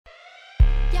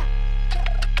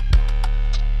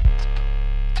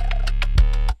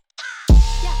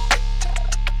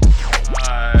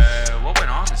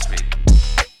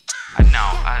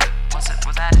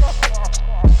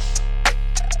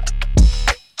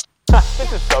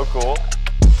This is so cool.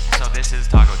 So this is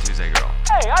Taco Tuesday Girl.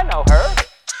 Hey, I know her.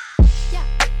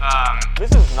 Yeah.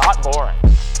 This is not boring.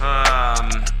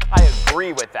 I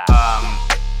agree with that.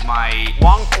 My...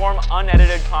 Long form,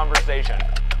 unedited conversation.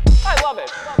 I love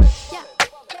it. Yeah.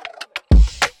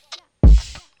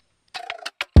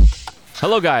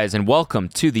 Hello, guys, and welcome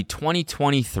to the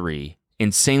 2023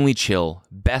 Insanely Chill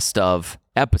Best Of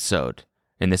episode.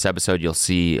 In this episode, you'll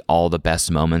see all the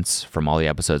best moments from all the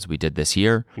episodes we did this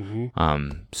year.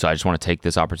 So I just want to take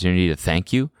this opportunity to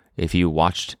thank you. If you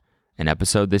watched an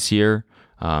episode this year,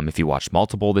 if you watched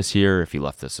multiple this year, if you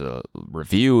left us a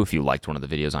review, if you liked one of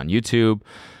the videos on YouTube,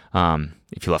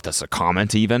 if you left us a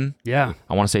comment even, Yeah.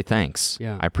 I want to say thanks.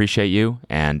 Yeah. I appreciate you,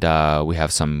 and we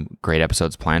have some great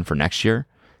episodes planned for next year.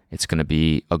 It's going to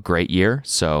be a great year,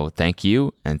 so thank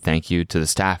you, and thank you to the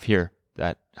staff here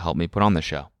that helped me put on the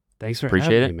show. Thanks for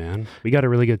Appreciate having me, man. We got a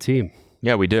really good team.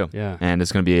 Yeah, we do. Yeah. And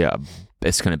it's going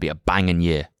to be a banging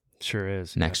year Sure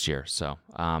is. next year. So,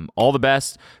 all the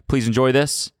best. Please enjoy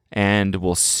this, and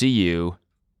we'll see you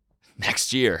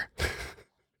next year.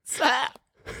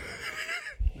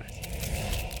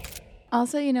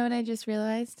 Also, you know what I just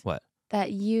realized? What?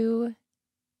 That you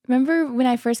remember when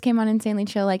I first came on Insanely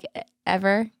Chill, like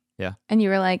ever? Yeah. And you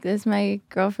were like, "This is my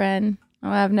girlfriend." Oh,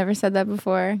 I've never said that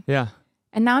before. Yeah.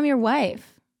 And now I'm your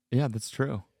wife. Yeah, that's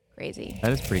true. Crazy.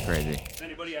 That is pretty crazy. Does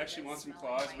anybody actually want some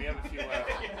claws? We have a few left.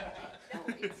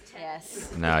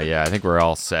 Yes. No, yeah, I think we're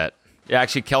all set. Yeah,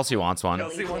 actually, Kelsey wants one. Oh,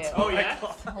 yeah?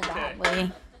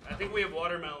 Probably. I think we have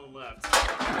watermelon left.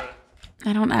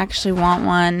 I don't actually want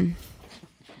one.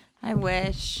 I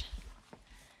wish.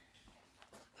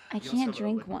 I can't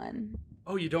drink one.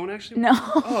 Oh, you don't actually? No.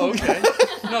 Oh, okay.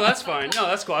 No, that's fine. No,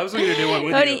 that's cool. I was going to do one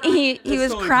with But you. he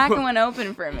was totally cracking cool. one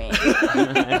open for me.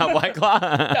 White Claw.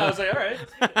 Yeah, I was like, all right.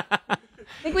 I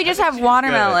think we just have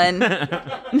watermelon.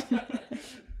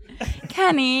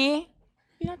 Kenny.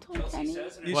 You're not told Kenny?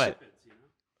 What?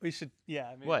 We should, yeah.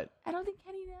 I mean, What? I don't think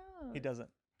Kenny knows. He doesn't.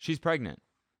 She's pregnant.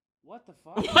 What the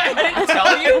fuck? I didn't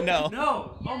tell you. No.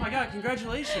 No. Oh, my God.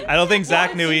 Congratulations. I don't think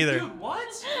Zach knew either. Dude, what?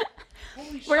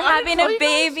 Holy shit. We're having a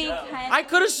baby. Kenny. I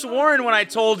could have sworn when I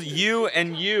told you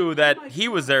and you that he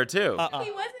was there too. He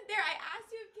wasn't there. I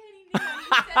asked you if Kenny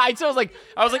knew.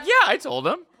 I was like, yeah, I told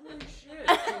him.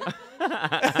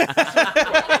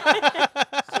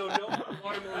 So, no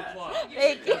watermelon claw.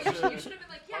 Thank you. You should have been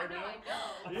like, yeah, no,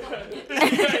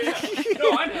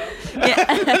 No, I know.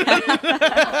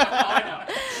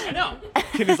 I know.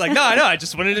 And he's like, no, I know. I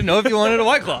just wanted to know if you wanted a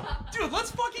White Claw. Dude, let's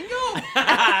fucking go.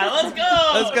 Let's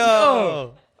go. Let's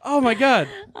go. Oh, my God.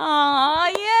 Aw,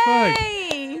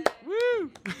 yay.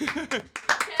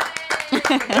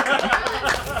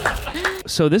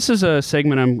 So this is a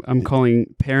segment I'm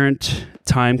calling Parent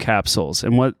Time Capsules,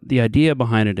 and what the idea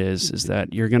behind it is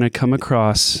that you're going to come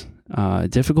across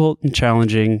difficult and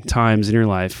challenging times in your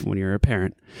life when you're a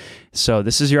parent. So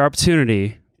this is your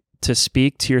opportunity to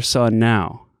speak to your son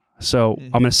now. So I'm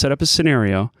going to set up a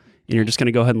scenario, and you're just going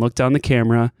to go ahead and look down the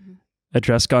camera,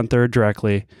 address Gunther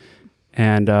directly,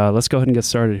 and let's go ahead and get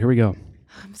started. Here we go.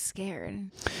 I'm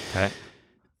scared. Okay.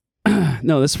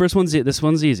 No, this one's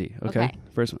easy. Okay? Okay.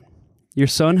 First one. Your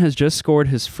son has just scored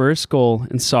his first goal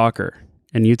in soccer,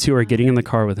 and you two are getting in the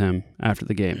car with him after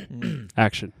the game.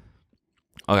 Action.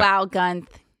 Okay. Wow, Gunth.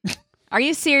 Are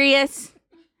you serious?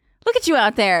 Look at you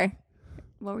out there.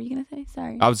 What were you going to say?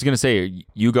 Sorry. I was gonna say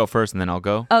you go first and then I'll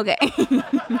go. Okay. I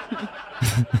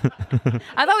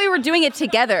thought we were doing it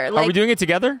together. Are Like, we doing it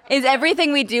together? is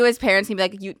everything we do as parents gonna be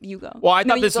like, you go? Well, I No,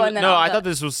 thought you this go was and then I'll I go. thought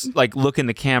this was like look in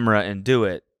the camera and do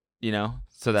it. You know,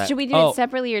 so that Should we do Oh. it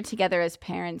separately or together as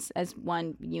parents, as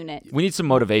one unit? we need some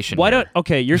motivation. Why here. don't?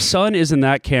 Okay, your son is in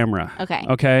that camera. Okay.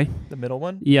 Okay. The middle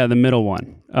one? Yeah, the middle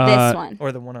one. This one.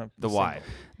 Or the one on the wide,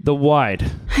 The wide.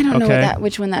 I don't know Okay.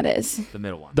 which one that is. the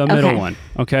middle one? The middle Okay. one.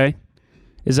 Okay.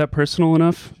 Is that personal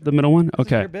enough? The middle one. This is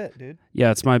Okay. your bit, dude.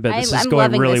 Yeah, it's my bit. This is I'm going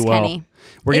loving really this, well. Kenny.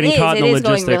 We're It getting is. caught in It the is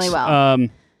going logistics. really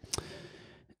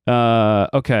well.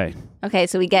 Okay. Okay,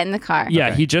 so we get in the car. Yeah,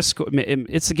 Okay. he just scored.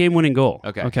 It's the game-winning goal.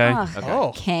 Okay. Okay. Oh, Okay.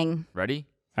 Oh. King. Ready?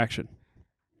 Action.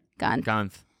 Gun.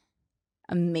 Gonth.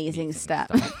 Amazing stuff.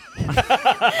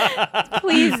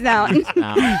 Please don't.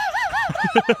 Now.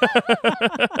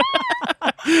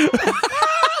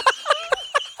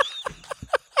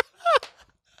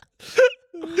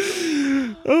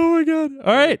 Oh my god!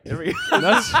 All right, There we go.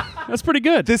 that's pretty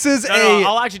good. This is No,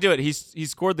 I'll actually do it. He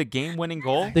scored the game-winning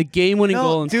goal. The game-winning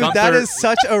goal. No, In dude, Gunther- that is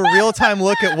such a real-time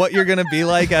look at what you're gonna be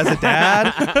like as a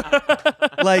dad.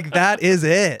 Like that is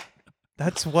it.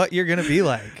 That's what you're gonna be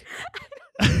like.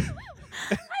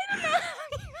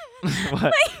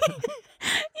 What?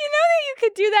 You know that you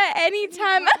could do that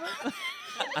anytime.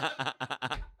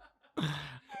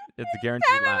 It's a guaranteed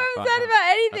I've laugh. ever said about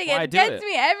anything. That's why I It do gets it.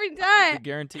 me every It's a time.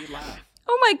 guaranteed laugh.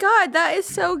 Oh my god, that is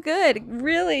so good.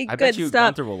 Really I good bet you stuff.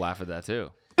 Gunther will laugh at that too.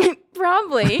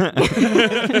 Probably.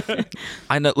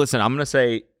 I know. Listen, I'm gonna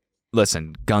say,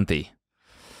 listen, Gunthy,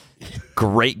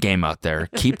 great game out there.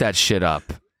 Keep that shit up,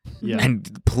 Yeah.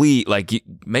 and please,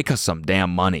 make us some damn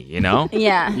money. You know,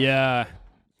 Yeah. Yeah.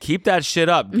 keep that shit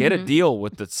up. Get a deal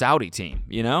with the Saudi team.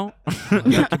 You know,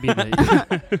 That could be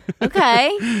the,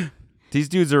 Okay. these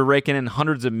dudes are raking in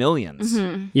hundreds of millions.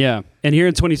 yeah. And here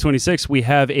in 2026, we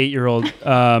have 8-year-old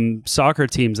soccer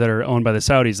teams that are owned by the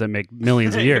Saudis that make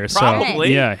millions a year. Probably.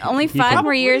 So, yeah. Only he 5 could-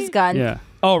 more years, Gun. Yeah.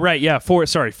 Oh, right. Yeah. 4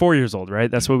 years old, right?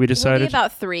 That's what we We'll be decided.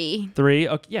 about 3. 3?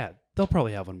 Okay, yeah. They'll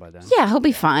probably have one by then. Yeah, he'll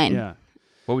be fine. Yeah.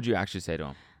 What would you actually say to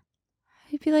him?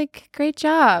 He'd be like, great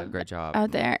job Great job.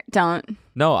 out there. Don't.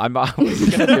 No, I was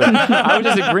gonna do it. I was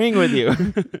just agreeing with you.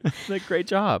 Like, great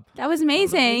job. That was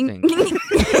amazing.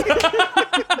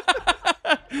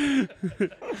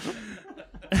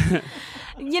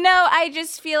 I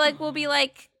just feel like we'll be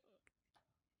like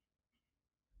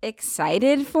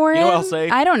excited for You him. know what I'll say?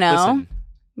 I don't know. Listen,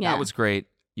 Yeah. that was great.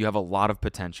 You have a lot of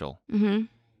potential. Mm-hmm.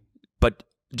 But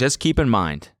just keep in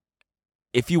mind,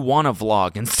 if you want to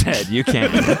vlog instead, you can.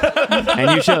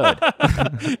 And you should.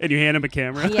 And you hand him a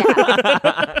camera. Yeah.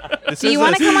 This Do is you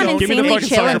want to come on Give me the Insanely fucking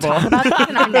Chill and soccer talk ball. about this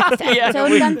in our next Yeah,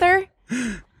 episode, we- Gunther?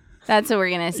 That's what we're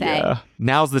going to say. Yeah.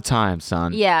 Now's the time,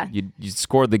 son. Yeah. You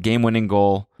scored the game-winning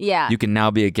goal. Yeah. You can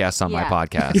now be a guest on my Yeah.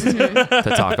 podcast to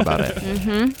talk about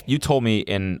it. You told me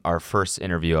in our first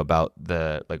interview about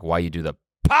why you do the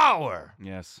power.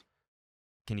 Yes.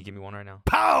 Can you give me one right now?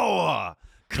 Power,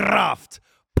 Kraft,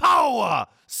 power,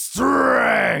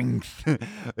 strength.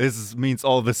 This means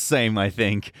all the same, I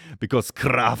think, because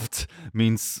Kraft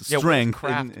means Yeah, what does strength.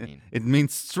 Kraft mean? It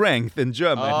means strength in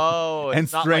German. Oh, and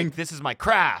it's not strength. like this is my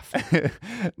craft.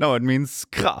 No, it means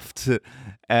Kraft.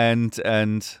 And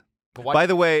But why-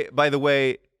 by the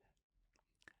way,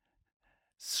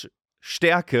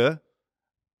 Stärke,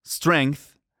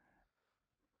 strength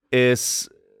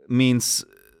means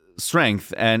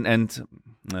strength, and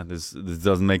this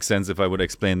doesn't make sense if I would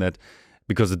explain that,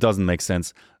 because it doesn't make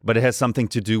sense. But it has something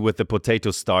to do with the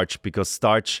potato starch, because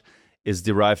starch is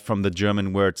derived from the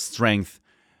German word strength,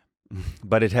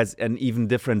 but it has an even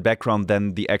different background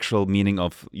than the actual meaning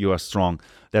of you are strong.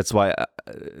 That's why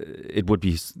it would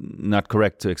be not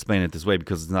correct to explain it this way,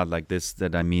 because it's not like this,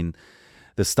 that I mean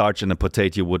the starch in a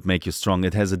potato would make you strong.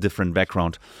 It has a different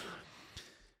background.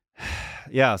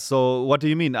 Yeah, so what do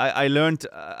you mean? I learned,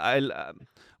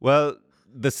 well,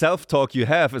 the self-talk you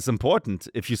have is important.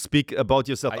 If you speak about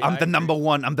yourself, I'm the number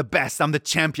one, I'm the best, I'm the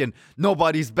champion,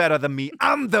 nobody's better than me,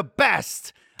 I'm the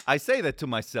best. I say that to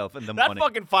myself in the that morning.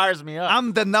 fucking fires me up.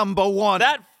 I'm the number one.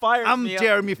 That fires I'm me up.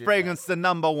 Jeremy Fragrance, the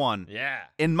number one. Yeah.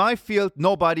 In my field,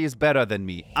 nobody is better than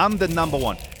me. I'm the number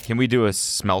one. Can we do a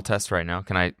smell test right now?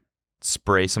 Can I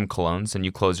spray some colognes and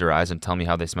you close your eyes and tell me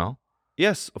how they smell?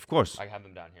 Yes, of course. I have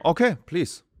them down here. Okay,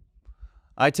 please.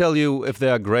 I tell you if they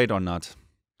are great or not.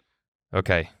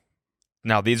 Okay.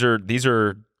 Now these are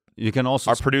You can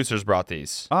also our producers brought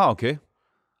these. okay.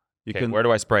 You Okay, can where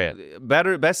do I spray it?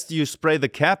 best you spray the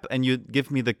cap and you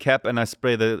give me the cap and I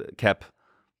spray the cap.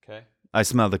 Okay. I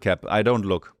smell the cap. I don't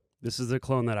look. This is the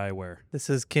clone that I wear. This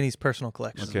is Kenny's personal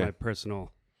collection. This Okay. is my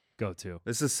personal go-to.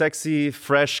 This is sexy,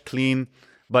 fresh, clean,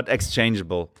 but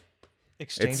exchangeable.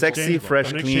 It's sexy, fresh,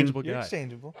 I'm an clean. exchangeable You're guy.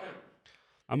 exchangeable.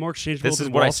 I'm more exchangeable This is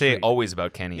than what I Wall say Street. always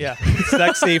about Kenny. Yeah.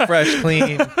 Sexy, fresh,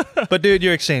 clean. But dude,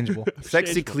 you're exchangeable.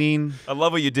 Sexy, clean. I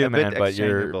love what you do, A bit man, but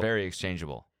you're exchangeable. very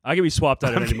exchangeable. I can be swapped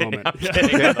out at any moment. I'm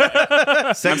kidding.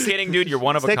 I'm Sexy, kidding, dude. You're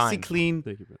one of a sexy, kind. clean,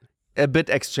 Thank you, brother. a bit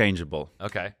exchangeable.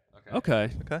 Okay. Okay.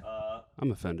 Okay.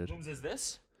 I'm offended. Whose is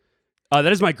this? That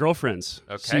is my girlfriend's.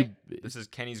 Okay. See, This is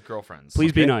Kenny's girlfriend's.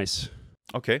 please be Okay. nice.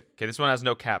 Okay. Okay, this one has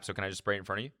no cap, so can I just spray it in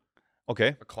front of you?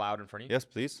 Okay. A cloud in front of you? Yes,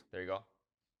 please. There you go.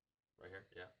 Right here.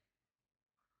 Yeah.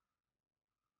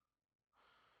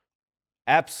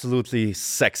 Absolutely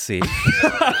sexy.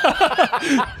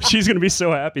 She's gonna be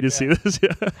so happy to see this.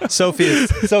 Yeah. Sophie is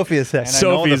sexy. And I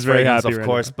know Sophie the is very fragrance, happy of right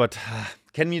course, now. but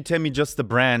can you tell me just the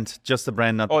brand? Just the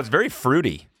brand, not Oh, it's very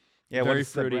fruity. yeah, what very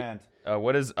is fruity. the brand?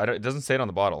 What is? It doesn't say it on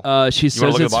the bottle. She wanna says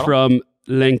look at it's the bottle? from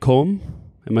Lancôme.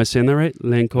 Am I saying that right?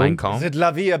 Lancôme. Lancôme. Is it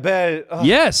La Vie est Belle? Oh,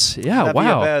 Yes. Yeah. La Vie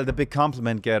Wow. est Belle, the big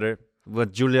compliment getter.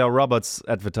 What Julia Roberts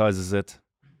advertises it.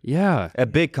 Yeah. A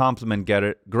big compliment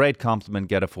getter, great compliment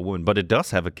getter for women. But it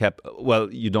does have a cap.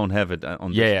 Well, you don't have it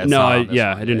on. Yeah, this. yeah. it's No, not I- on this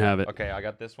yeah, one. I didn't have it. Okay, I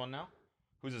got this one now.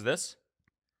 Whose is this?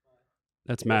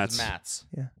 That's This Matt's. is Matt's.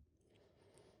 Yeah.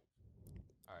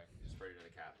 All right, just sprayed it in the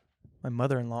cap. My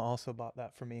mother-in-law also bought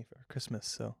that for me for Christmas,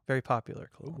 so very popular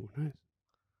cologne. Oh, nice.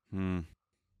 Hmm.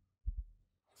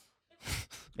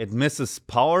 It misses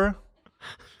power,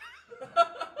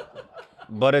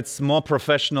 but it's more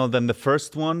professional than the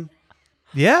first one.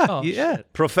 Yeah, Oh, yeah.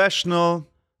 shit. Professional,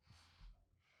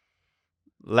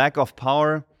 lack of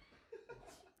power,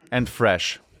 and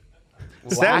fresh.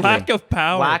 Sadly. Lack of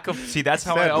power. Lack of. See, that's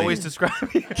how I Sadly. always describe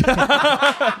it.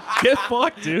 Get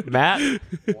fucked, dude. Matt.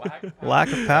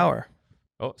 Lack of power.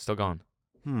 Oh, still gone.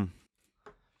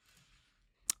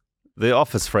 The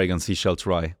office fragrance he shall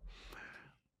try.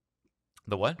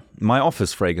 The what? My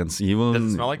office fragrance. He will. Does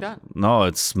it smell like that? No,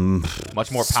 it's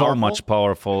Much more so powerful? much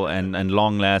powerful and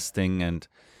long lasting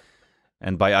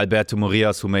and by Alberto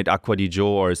Morias, who made Acqua di Gio,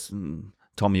 or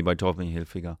Tommy by Tommy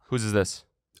Hilfiger. Whose is this?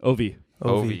 Ovi.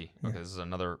 Ovi. Okay, this is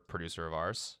another producer of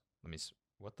ours. Let me.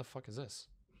 What the fuck is this?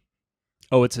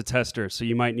 Oh, it's a tester, so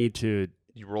you might need to.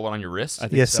 You roll it on your wrist. I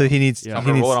think Yes, so he needs. Yeah. I'm He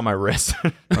gonna needs roll it on my wrist.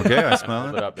 Okay, I smell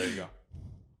Hold it. it up. There you go.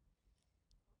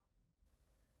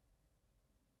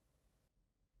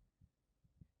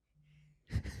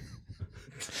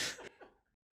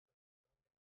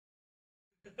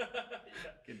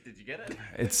 Did you get it?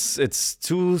 It's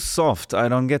too soft. I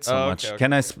don't get so Oh, much. okay,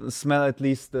 Can I smell at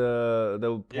least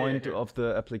the point here. of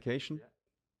the application?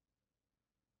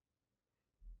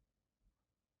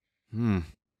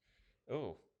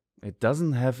 Oh. It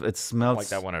doesn't have. It smells like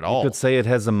that one at You all. could say it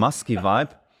has a musky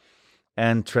vibe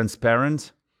and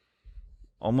transparent,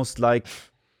 almost like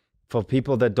for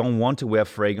people that don't want to wear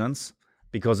fragrance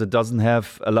because it doesn't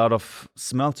have a lot of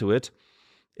smell to it.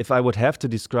 If I would have to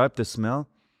describe the smell,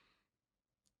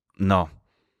 no.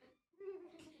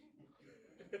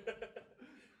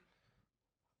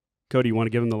 Cody, you want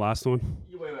to give him the last one?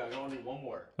 Wait, I only need one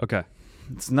more. Okay.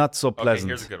 It's not so Okay, pleasant.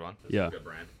 here's a good one. This Yeah. is a good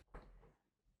brand.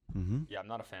 Mhm. Yeah, I'm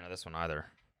not a fan of this one either.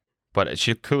 But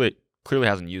she clearly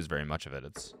hasn't used very much of it.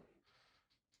 It's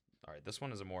all right. This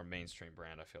one is a more mainstream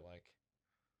brand, I feel like.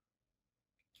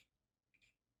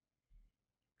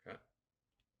 Okay.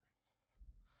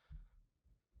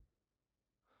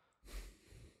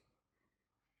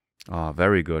 Oh,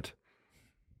 very good.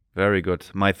 Very good.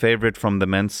 My favorite from the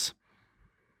men's.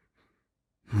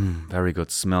 Very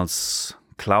good. Smells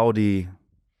cloudy.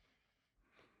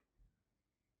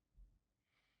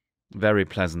 Very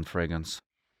pleasant fragrance.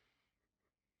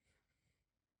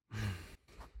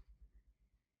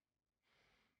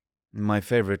 My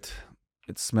favorite.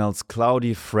 It smells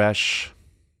cloudy, fresh.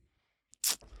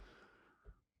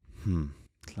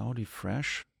 Cloudy,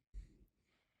 fresh.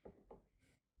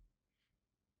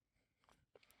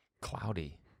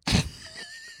 Cloudy.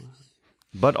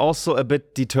 But also a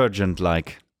bit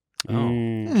detergent-like.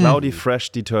 Mm, Cloudy, fresh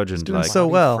detergent-like. doing so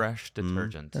well. Fresh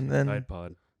detergent. And then Tide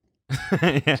Pod.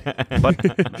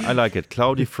 But I like it.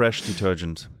 Cloudy, fresh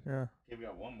detergent. yeah. Okay, we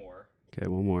got one more. Okay,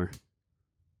 one more.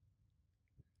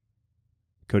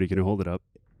 Cody, can you hold it up?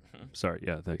 Sorry.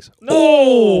 Yeah, thanks.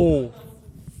 No.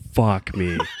 Fuck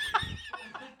me.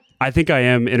 I think I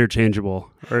am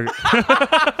interchangeable. Or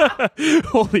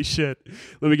holy shit.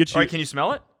 Let me get you. All right, can you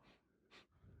smell it?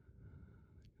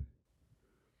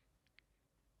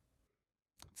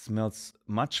 It smells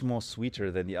much more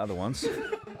sweeter than the other ones.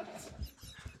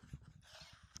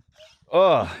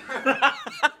 Oh.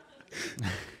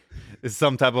 Is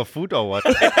some type of food or what?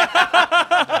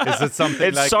 Is it something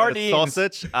It's like sardines. a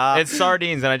sausage? It's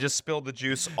sardines, and I just spilled the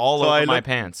juice all So over I my look-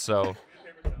 pants. So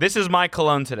this is my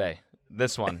cologne today.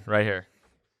 This one right here.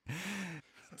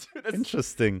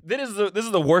 interesting. This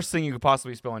is the worst thing you could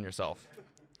possibly spill on yourself.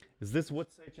 Is this wood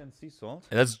sage and sea salt?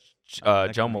 And that's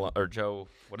Joe Malone or Joe.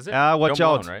 What is it? Watch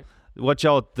Joe out. Malone, right? Watch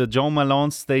out. The Joe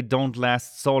Malones, they don't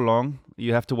last so long.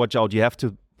 You have to watch out. You have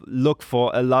to look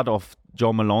for a lot of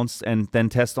Joe Malones and then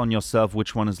test on yourself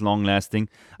which one is long lasting.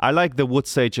 I like the wood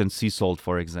sage and sea salt,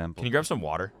 for example. Can you grab some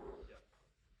water?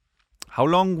 How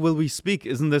long will we speak?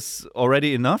 Isn't this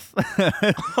already enough?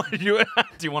 Do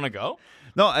you want to go?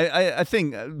 No, I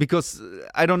think because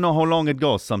I don't know how long it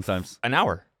goes sometimes. An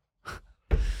hour.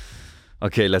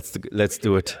 Okay, let's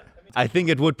do it. I think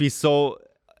it would be so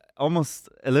almost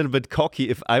a little bit cocky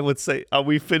if I would say, "Are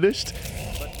we finished?"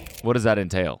 What does that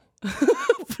entail?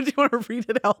 Do you want to read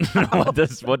it out?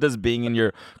 what does being in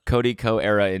your Cody Co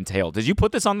era entail? Did you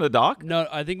put this on the doc? No,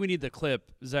 I think we need the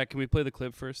clip. Zach, can we play the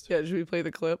clip first? Yeah, should we play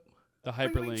the clip? The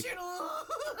hyperlink.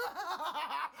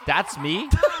 That's me.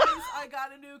 I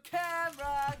got a new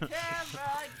camera.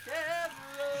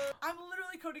 I'm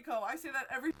literally Cody Co. I say that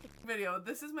every video.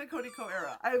 This is my Cody Co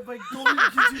era. I have my golden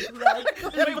YouTube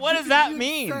vlog. Wait, what does that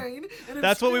mean?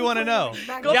 That's what we wanna know.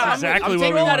 Go Yeah, back. Exactly I'm what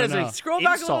taking we that wanna as know. a Scroll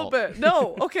back a little insult. bit.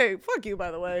 No, okay, fuck you,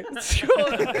 by the way.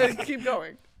 Scroll, keep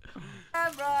going.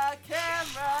 Camera.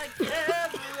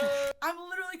 I'm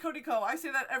literally Cody Ko. I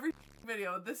say that every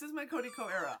video. This is my Cody Ko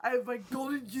era. I have my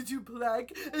golden YouTube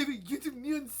plaque. I have a YouTube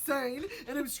neon sign,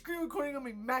 and I'm screen recording on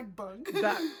my MacBook.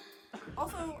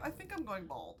 Also, I think I'm going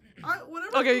bald.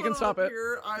 Whatever. Okay, you can stop it.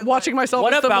 Here, Watching myself.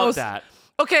 What is the about most... that?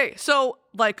 Okay, so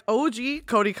like OG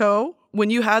Cody Ko, when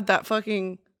you had that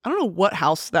fucking, I don't know what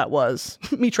house that was.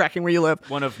 Me tracking where you live.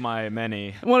 One of my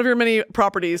many. One of your many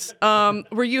properties,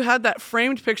 where you had that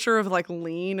framed picture of like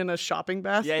Lean in a shopping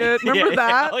basket. Remember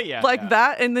that? Oh, yeah, like yeah.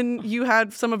 that. And then you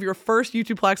had some of your first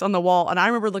YouTube plaques on the wall. And I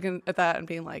remember looking at that and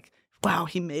being like, wow,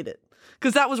 he made it.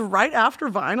 Because that was right after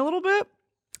Vine a little bit.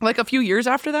 Like a few years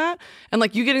after that. And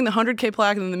like you getting the 100K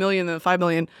plaque and then the million and then the 5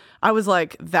 million. I was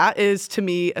like, that is to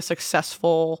me a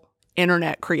successful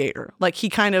internet creator. Like he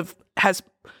kind of has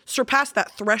surpassed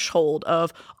that threshold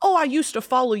of, oh, I used to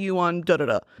follow you on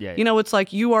da-da-da. Yeah, You know, it's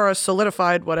like you are a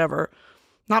solidified whatever.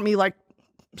 Not me like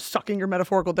sucking your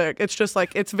metaphorical dick. It's just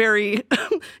like, it's very,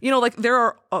 you know, like there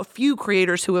are a few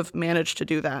creators who have managed to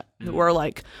do that, who are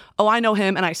like, oh, I know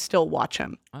him and I still watch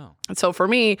him. Oh. And so for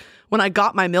me, when I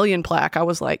got my million plaque, I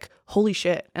was like, holy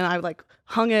shit. And I like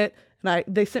hung it and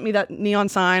they sent me that neon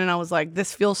sign and I was like,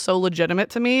 this feels so legitimate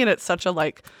to me. And it's such a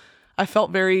like, I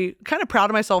felt very kind of proud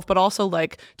of myself, but also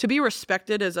like to be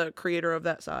respected as a creator of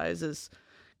that size is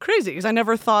crazy because I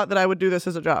never thought that I would do this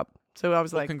as a job. So I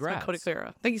was like, congrats. Cody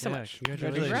Clara. Thank you so much.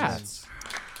 Congrats.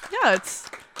 Yeah,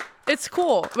 it's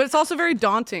cool, but it's also very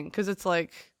daunting because it's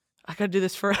like I gotta do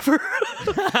this forever.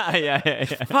 yeah.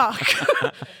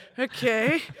 Fuck.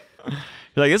 Okay. You're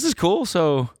like, this is cool.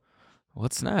 So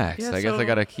what's next? Yeah, I guess I so-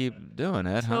 gotta keep doing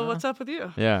it. So huh? what's up with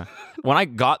you? Yeah. When I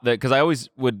got because I always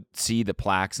would see the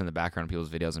plaques in the background of people's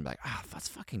videos and be like, that's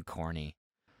fucking corny.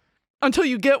 Until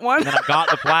you get one, And then I got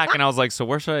the plaque and I was like, so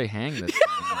where should I hang this thing?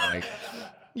 Like,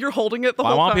 you're holding it the I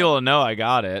whole want time. people to know I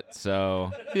got it.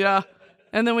 So Yeah.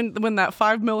 And then when that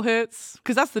 5 mil hits,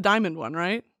 because that's the diamond one,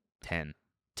 right? 10.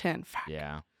 10. Fuck.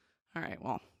 Yeah. All right.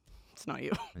 Well, it's not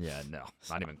you. Yeah, no.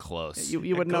 Not even close. You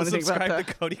wouldn't know Go anything about subscribe that.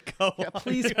 to Cody Ko. Yeah,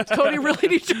 please, Cody really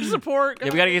needs your support.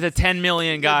 Yeah, we got to get to 10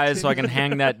 million, guys, so I can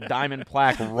hang that diamond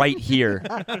plaque right here.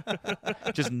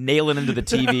 Just nail it into the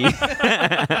TV.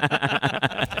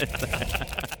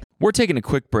 We're taking a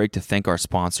quick break to thank our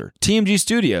sponsor, TMG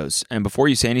Studios. And before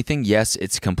you say anything, yes,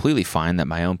 it's completely fine that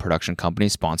my own production company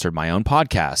sponsored my own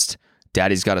podcast.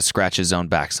 Daddy's got to scratch his own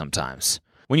back sometimes.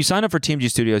 When you sign up for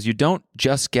TMG Studios, you don't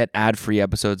just get ad-free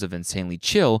episodes of Insanely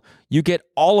Chill, you get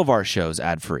all of our shows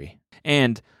ad-free.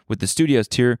 And with the Studios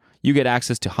tier, you get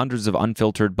access to hundreds of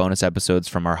unfiltered bonus episodes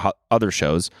from our other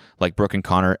shows like Brooke and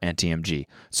Connor and TMG.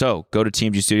 So go to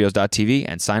tmgstudios.tv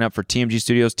and sign up for TMG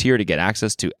Studios tier to get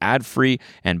access to ad-free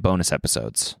and bonus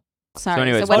episodes. Sorry. So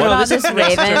anyways, what oh, no, about this this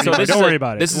raven? So this Don't is worry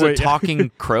about it. This is Wait. a talking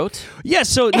croat. Yeah,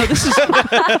 so no, this is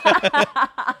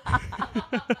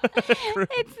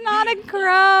It's not a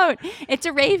croat. It's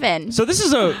a raven. so this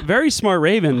is a very smart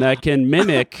raven that can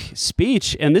mimic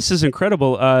speech, and this is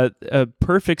incredible. A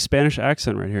perfect Spanish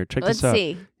accent right here. Check Let's this out.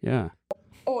 see. Yeah.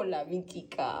 Hola, mi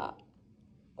chica.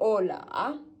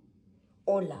 Hola.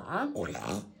 Hola.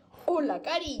 Hola. Hola,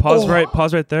 cariño.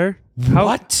 Pause right there.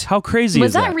 What? How crazy Was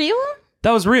is that real?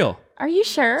 That was real. Are you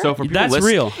sure? So for people That's listen-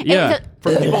 real. Yeah.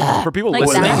 For people Like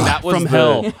listening, that? that was From the,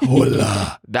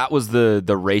 hell. That was the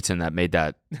Rayton that made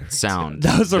that sound.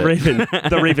 That was the raven.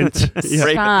 The raven.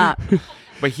 Yeah. Stop.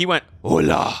 But he went,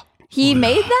 hola. He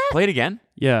made that? Play it again.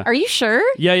 Yeah. Are you sure?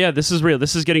 Yeah. This is real.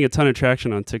 This is getting a ton of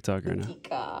traction on TikTok right now.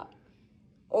 Chica.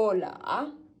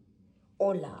 Hola.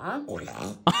 Hola.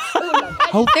 Hola.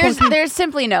 How There's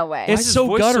simply no way. It's his so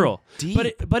voice so guttural. deep?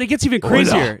 But it gets even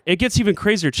crazier. It gets even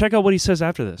crazier. Check out what he says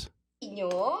after this.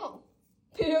 Cariño.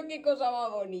 Pero qué cosa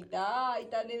más bonita. Y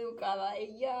tan educada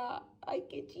ella. Ay,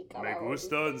 qué chica. más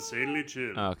bonita. insanely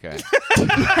chill. Okay.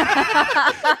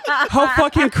 How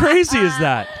fucking crazy is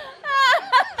that?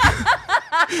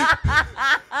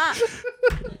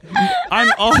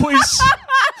 I'm always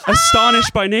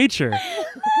astonished by nature.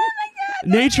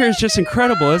 Nature is just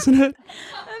incredible, isn't it?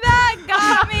 That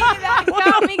got me. That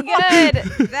got me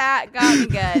good. That got me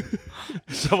good.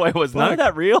 So wait, was none of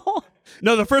that real?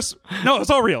 No, it's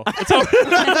all real.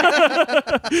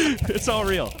 It's all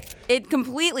real. It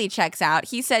completely checks out.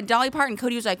 He said Dolly Parton.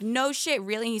 Cody was like, no shit,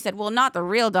 really? He said, well, not the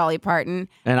real Dolly Parton.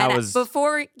 And I was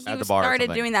before he at the bar or started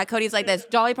something. doing that, Cody's like this,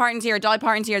 Dolly Parton's here,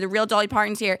 the real Dolly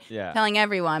Parton's here, Yeah. telling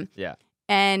everyone. Yeah.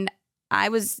 And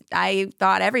I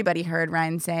thought everybody heard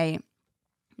Ryan say,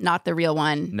 not the real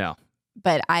one, No.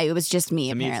 but it was just me,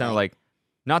 To me, apparently. it sounded like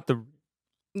not the.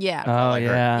 Yeah. all Oh I heard.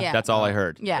 yeah. Yeah. That's all I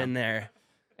heard. Yeah. In there.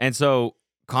 And so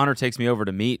Connor takes me over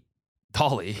to meet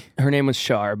Dolly. Her name was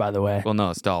Shar, by the way. Well, no,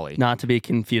 it's Dolly. Not to be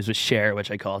confused with Cher, which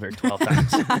I called her 12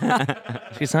 times.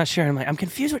 She's not Cher. I'm like, I'm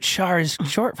confused what Shar is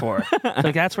short for.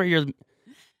 Like, that's where you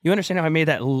understand how I made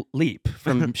that leap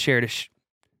from Cher to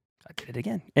I did it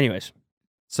again. Anyways.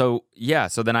 So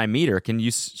then I meet her. Can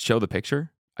you show the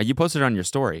picture? You posted it on your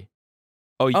story.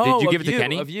 Oh, did you give it to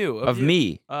Kenny? Of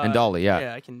me and Dolly, yeah.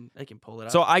 Yeah, I can pull it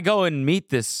up. So I go and meet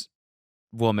this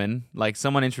woman, like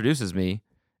someone introduces me.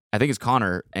 I think it's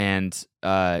Connor, and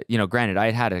granted,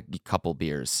 I had a couple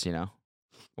beers. It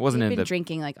wasn't We've in been the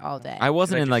drinking like all day. I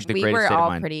wasn't in like the we greatest were state of all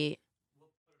mind. pretty.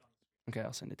 Okay,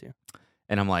 I'll send it to you.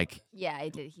 And I'm like, Yeah, I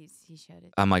did. He showed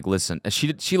it. I'm like, listen,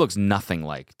 she looks nothing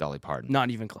like Dolly Parton. Not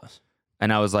even close.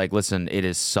 And I was like, listen, it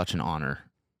is such an honor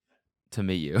to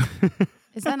meet you.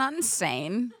 Is that not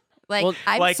insane? Like, Well,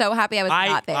 I'm so happy I was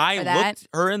not there I for that. looked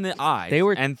her in the eye They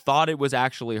were- and thought it was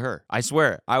actually her. I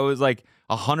swear. I was like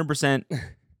 100%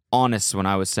 honest when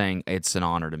I was saying it's an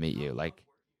honor to meet you. Like,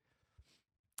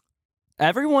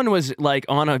 Everyone was like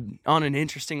on an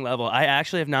interesting level. I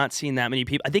actually have not seen that many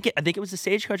people. I think it was the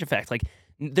Stagecoach effect. Like,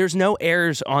 there's no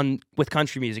airs with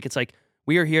country music. It's like,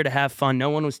 we are here to have fun. No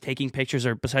one was taking pictures,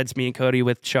 or besides me and Cody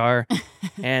with Char,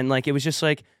 and like it was just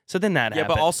like. So then that yeah,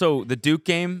 happened. but also the Duke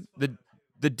game.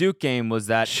 The Duke game was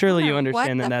that. Surely you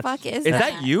understand What the that's fuck is Is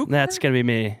that you? that's gonna be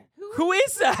me. Who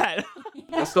is that?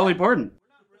 That's Dolly Parton.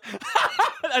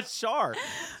 That's Char.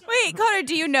 Wait, Connor,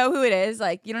 do you know who it is?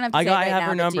 Like, you don't have to say it I right have now,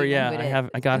 her but do number. you know Yeah, who it is?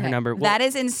 I got her Okay. number. Well, That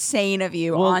is insane of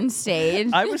you on stage.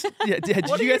 I was. Yeah, did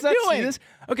What you are guys you not see doing? this?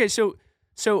 Okay,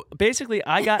 so basically,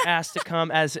 I got asked to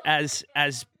come as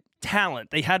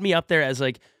talent. They had me up there as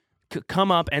like,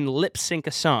 come up and lip sync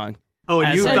a song. Oh, and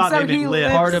As you a- got So them he in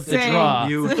lips. part of the Sing. draw.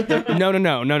 You,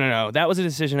 No. That was a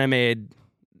decision I made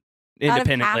Out of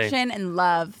independently. passion and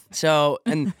love. So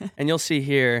and you'll see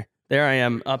here. There I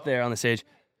am up there on the stage.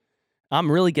 I'm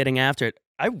really getting after it.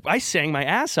 I sang my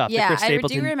ass off to Yeah, Chris I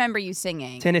Stapleton, do remember you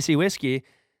singing. Tennessee Whiskey,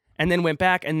 and then went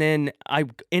back, and then I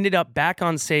ended up back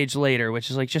on stage later, which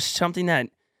is like just something that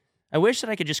I wish that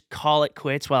I could just call it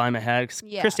quits while I'm ahead. 'Cause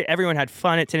Yeah. everyone had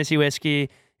fun at Tennessee Whiskey.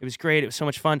 It was great. It was so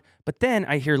much fun. But then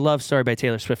I hear Love Story by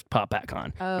Taylor Swift pop back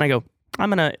on. Oh. And I go, I'm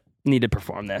going to need to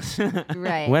perform this.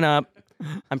 Right. Went up.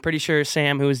 I'm pretty sure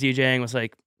Sam, who was DJing, was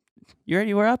like, you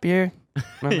already were up here. And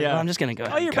I was like, well, I'm just going to go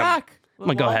ahead. Oh, and you're come. back. I'm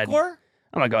going to go ahead.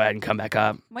 I'm going to go ahead and come back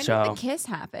up. When so, did the kiss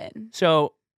happen?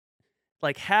 so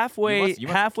like halfway, You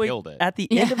must have killed it. at the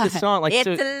end of the song, like it's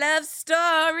so, a love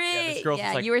story. Yeah, this girl's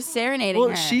just like- you were serenading well,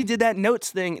 her. she did that notes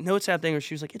app thing where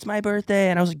she was like, it's my birthday.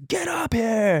 And I was like, get up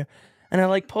here. And I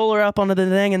like pull her up onto the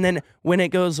thing. And then when it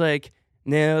goes like,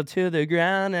 nailed to the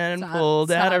ground and Stop,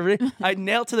 pulled out a stop. ring, I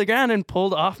nailed to the ground and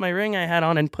pulled off my ring I had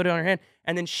on and put it on her hand.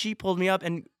 And then she pulled me up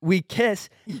and we kiss.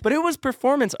 But it was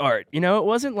performance art. It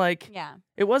wasn't like, Yeah.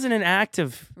 it wasn't an act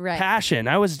of Right. passion.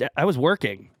 I was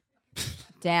working.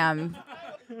 Damn.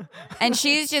 And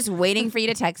she's just waiting for you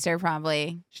to text her,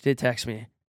 probably. She did text me.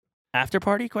 After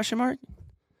party? Question mark.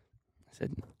 I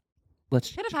said, let's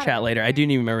Should've had chat it. later. I do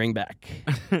need my ring back.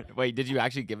 Wait, did you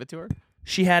actually give it to her?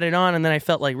 She had it on, and then I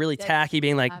felt like really That's tacky,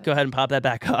 being like, "Go ahead and pop that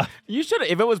back off." You should have.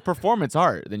 If it was performance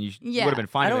art, then you Yeah. would have been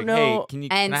fine. I to don't be like, know. Hey,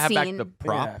 can And I have back scene. the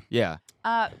prop? Yeah.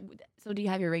 So do you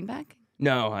have your ring back?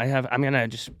 No, I'm gonna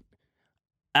just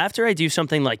after I do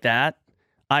something like that,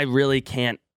 I really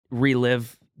can't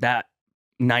relive that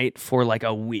night for like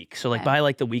a week. So like Okay. by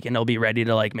like the weekend, I'll be ready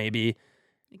to like maybe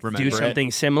Remember do it. something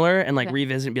similar and like Okay.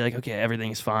 revisit and be like, okay,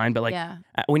 everything's fine. But like Yeah.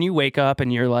 when you wake up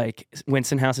and you're like,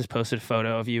 Winston House has posted a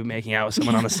photo of you making out with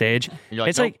someone on the stage. You're like,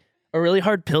 It's nope. like a really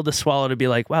hard pill to swallow to be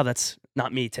like, wow, that's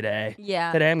not me today.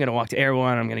 Yeah. Today I'm gonna walk to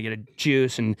Erewhon, I'm gonna get a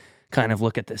juice and kind of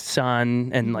look at the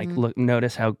sun and like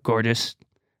notice how gorgeous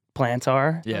plants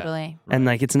are. Yeah. Totally. And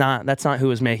like that's not who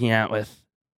was making out with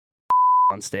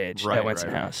on stage Right, at Winston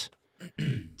right, right. House.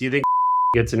 do you think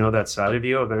get to know that side of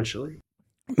you eventually?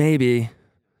 Maybe.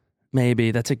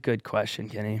 That's a good question,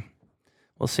 Kenny.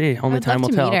 We'll see. Only I'd time love will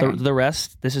to tell. meet her. The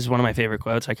rest, this is one of my favorite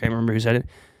quotes. I can't remember who said it.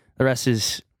 The rest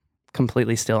is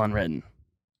completely still unwritten.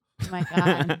 Oh my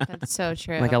God. That's so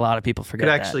true. Like a lot of people forget Could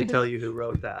that. actually tell you who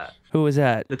wrote that. Who was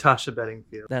that? Natasha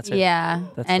Bedingfield. That's it. Yeah.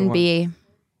 That's the And one. B.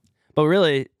 But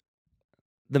really,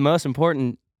 the most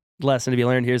important lesson to be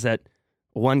learned here is that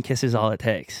one kiss is all it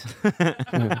takes.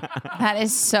 That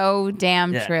is so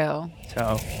damn Yeah. true.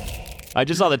 So I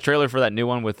just saw the trailer for that new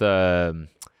one with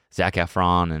Zac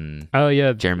Efron and Oh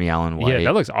yeah, Jeremy Allen White. yeah,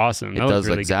 that looks awesome. It That looks does.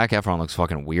 really Like Zac Efron looks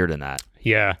fucking weird in that. good.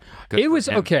 Yeah, Good it for was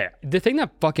him. okay. The thing that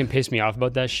fucking pissed me off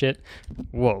about that shit.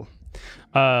 Whoa,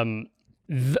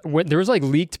 there was like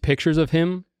leaked pictures of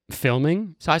him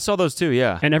filming, So I saw those too.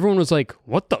 Yeah. and everyone was like,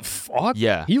 "What the fuck?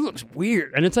 Yeah. he looks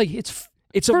weird." And it's like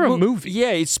It's for a movie.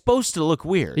 Yeah, it's supposed to look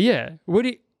weird. Yeah. What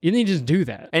do you need to just do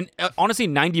that? And honestly,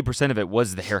 90% of it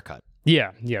was the haircut.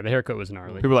 Yeah, the haircut was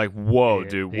gnarly. People were like, "Whoa,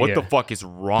 dude, what the fuck is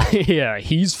wrong?" Yeah,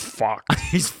 he's fucked.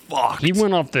 He's fucked. He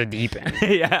went off the deep end.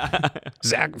 Yeah.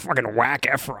 Zac fucking whack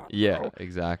Efron. Yeah, bro.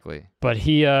 exactly. But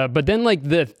but then like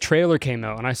the trailer came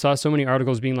out and I saw so many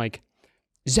articles being like,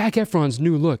 Zac Efron's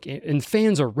new look, and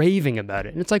fans are raving about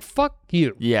it. And it's like, fuck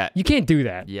you. Yeah. You can't do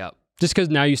that. Yeah. Just because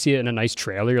now you see it in a nice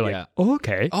trailer, you're like, oh,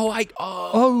 okay. Oh,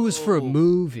 it was for a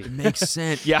movie. Makes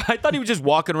sense. Yeah, I thought he was just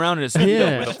walking around in a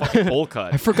speedo with a fucking bowl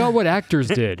cut. I forgot what actors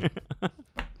did.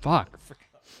 Fuck.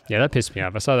 Yeah, that pissed me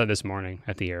off. I saw that this morning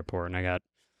at the airport, and I got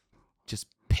just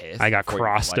pissed. I got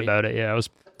crossed about it. Yeah, I was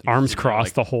arms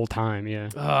crossed the whole time. Yeah.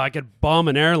 Oh, I could bomb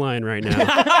an airline right now.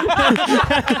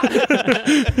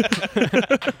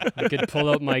 I could pull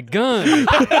out my gun.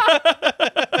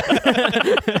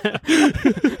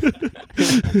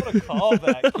 What a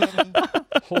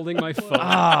callback. Holding my phone.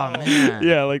 Oh, man.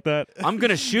 Yeah, like that. I'm going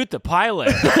to shoot the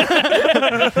pilot.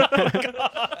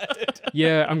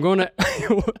 Yeah, I'm going to...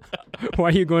 Why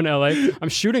are you going to LA? I'm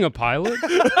shooting a pilot?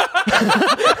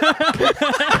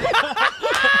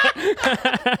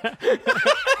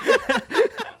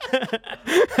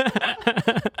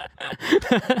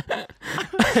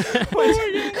 When's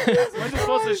it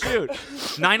supposed to shoot?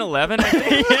 9/11, I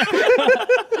think?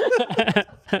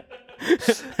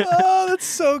 Oh, that's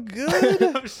so good.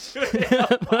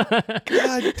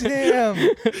 God damn.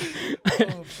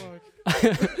 Oh, fuck.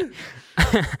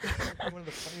 One of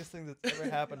the funniest things that's ever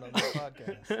happened on this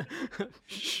podcast.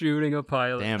 Shooting a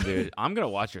pilot. Damn, dude. I'm going to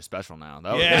watch your special now.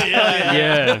 That was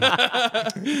Yeah.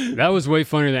 That was way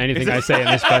funnier than anything I say in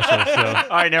this special. So. All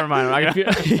right, never mind.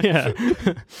 Yeah.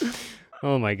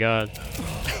 Oh, my God.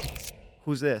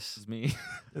 Who's this? It's me.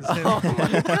 This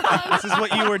is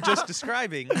what you were just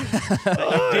describing.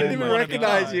 I didn't even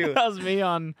recognize you. That was me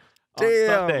on Damn.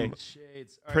 Sunday.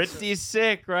 Pretty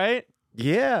sick, right?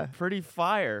 Yeah. Pretty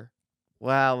fire.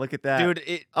 Wow, look at that. Dude,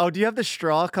 do you have the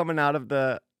straw coming out of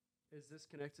the... Is this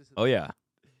connected to Oh, yeah.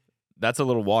 That's a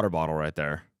little water bottle right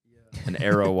there. Yeah. An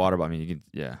Arrow water bottle. I mean, you can,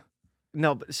 yeah.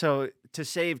 No, but so to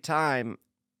save time,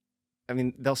 I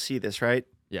mean, they'll see this, right?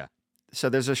 Yeah. So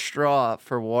there's a straw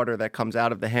for water that comes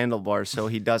out of the handlebars so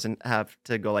he doesn't have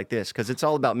to go like this because it's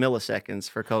all about milliseconds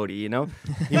for Cody, you know?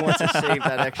 He wants to save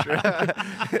that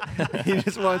extra. He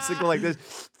just wants to go like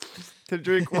this to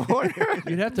drink water.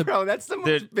 You'd have to... Bro, that's the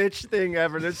most bitch thing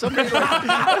ever. There's so many,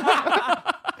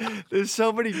 there's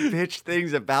so many bitch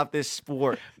things about this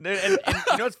sport. And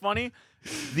you know what's funny?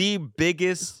 The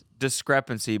biggest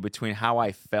discrepancy between how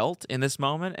I felt in this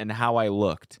moment and how I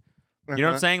looked. You know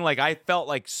what I'm saying? Like, I felt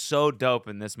like so dope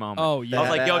in this moment. Oh, yeah. I was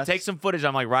like, yo, take some footage.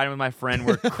 I'm like riding with my friend.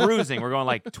 We're cruising. We're going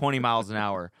like 20 miles an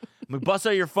hour. I'm like, bust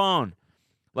out your phone.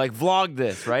 Like, vlog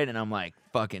this, right? And I'm like,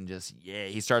 fucking just, yeah.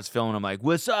 He starts filming. I'm like,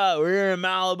 what's up? We're here in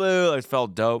Malibu. It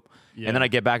felt dope. Yeah. And then I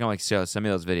get back. I'm like, yo, send me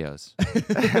those videos.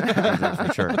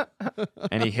 For sure.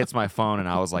 And he hits my phone. And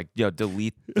I was like, yo,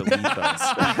 delete those. What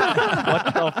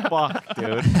the fuck,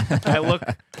 dude? I look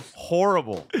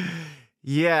horrible.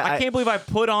 Yeah, I can't believe I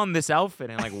put on this outfit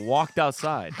and like walked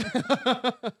outside.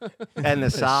 And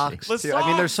the socks. Too. I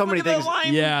mean, there's so many things.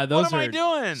 Yeah, those what am I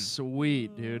doing?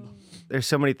 Sweet, dude. There's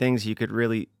so many things you could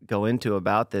really go into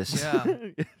about this. Yeah.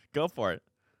 Go for it.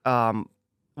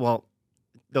 Well,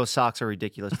 those socks are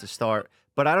ridiculous to start,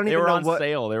 but I don't They even were know on what.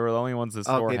 sale. They were the only ones the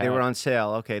store Okay, had. they were on sale.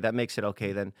 Okay, that makes it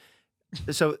okay then.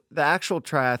 So the actual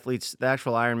triathletes, the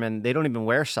actual Ironmen, they don't even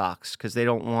wear socks because they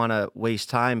don't want to waste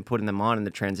time putting them on in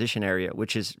the transition area,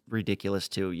 which is ridiculous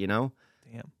too, you know?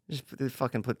 Damn. Just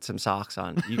fucking put some socks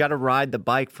on. You got to ride the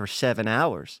bike for 7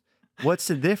 hours. What's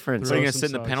the difference? So you're going to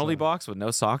sit in the penalty box with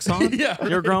no socks on? Yeah.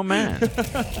 You're a grown man.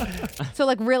 So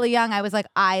like really young, I was like,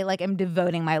 I like am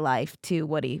devoting my life to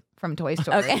Woody from Toy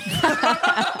Story. Okay.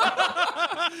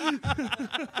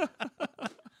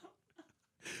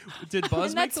 Did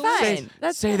Buzz And make that's the list? fine.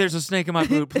 That's Say there's a snake in my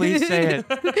boot. Please say it.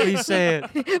 Please say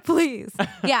it. Please.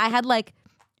 Yeah, I had like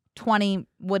 20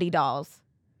 Woody dolls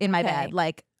in my bed.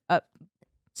 Like,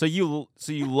 So you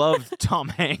loved Tom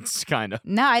Hanks, kind of.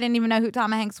 no, I didn't even know who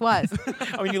Tom Hanks was.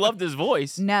 I mean, you loved his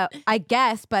voice. No, I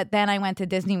guess, but then I went to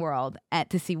Disney World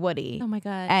to see Woody. Oh my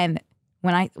God. And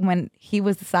when he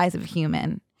was the size of a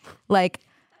human, like,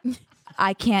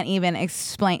 I can't even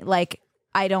explain, like,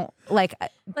 I don't, like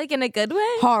in a good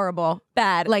way? Horrible.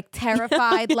 Bad. Like,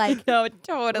 terrified, like, no,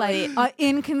 totally. like,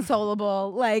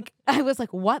 inconsolable. Like, I was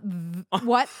like, what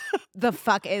the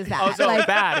fuck is that? Oh, so like,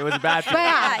 bad. It was bad. For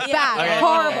bad, you. bad, Okay.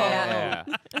 horrible, Yeah.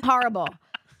 horrible.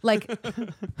 Like,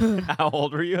 How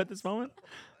old were you at this moment?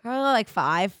 probably like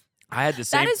 5. I had the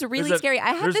same. That is really scary.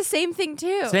 I had the same thing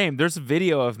too. Same. There's a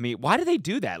video of me. Why do they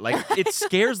do that? Like, it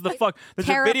scares the fuck. There's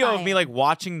a video of me like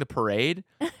watching the parade,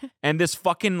 and this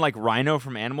fucking like rhino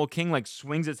from Animal King like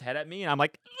swings its head at me, and I'm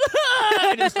like,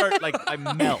 I just start like I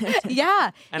melt.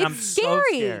 Yeah, and it's I'm scary.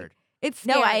 so scared. It's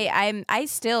scary. No, I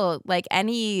still like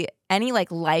any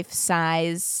like life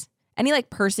size, any like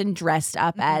person dressed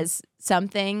up as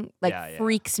something like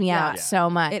freaks me out so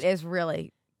much. It is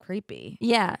really creepy.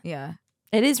 Yeah. Yeah.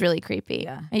 It is really creepy.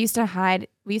 Yeah. We used to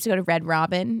go to Red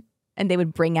Robin, and they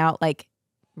would bring out like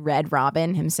Red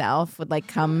Robin himself would like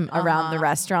come around the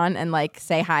restaurant and like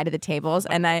say hi to the tables.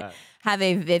 And I have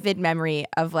a vivid memory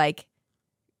of like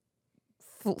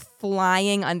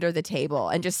flying under the table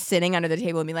and just sitting under the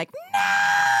table and being like,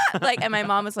 nah! Like, and my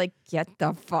mom was like, get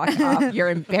the fuck up. You're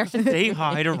embarrassing. Say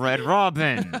hi to Red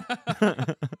Robin.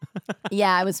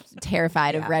 Yeah, I was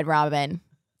terrified of Red Robin.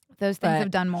 Those things have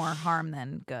done more harm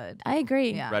than good. I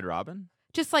agree. Yeah. Red Robin?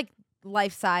 Just like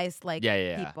life-size like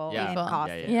people in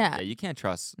costumes. Yeah, you can't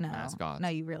trust No. mascots. No,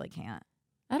 you really can't.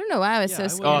 I don't know why I was so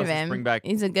scared of him.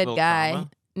 He's a good guy.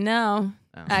 trauma? No,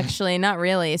 actually, not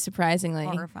really. Surprisingly,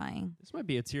 Horrifying. This might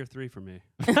be a tier 3 for me.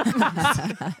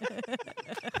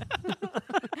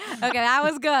 Okay, that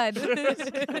was good.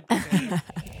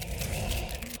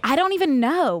 I don't even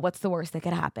know what's the worst that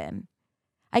could happen.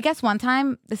 I guess one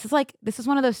time, this is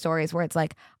one of those stories where it's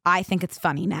like, I think it's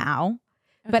funny now,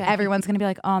 but everyone's going to be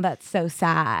like, oh, that's so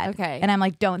sad. Okay. And I'm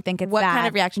like, don't think it's what sad. kind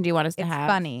of reaction do you want us to It's have?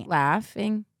 funny.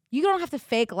 Laughing? You don't have to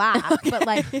fake laugh, but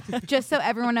like, just so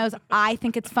everyone knows, I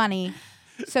think it's funny,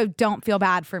 so don't feel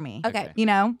bad for me. Okay. You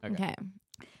know? Okay.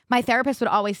 My therapist would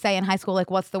always say in high school,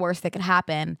 like, what's the worst that could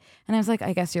happen? And I was like,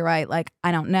 I guess you're right. Like,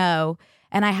 I don't know.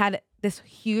 And I had this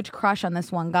huge crush on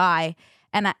this one guy.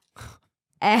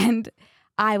 And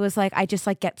I was like, I just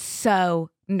like get so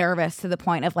nervous to the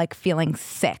point of like feeling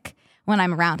sick when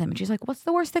I'm around him. And she's like, what's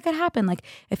the worst that could happen? Like,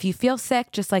 if you feel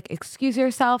sick, just like excuse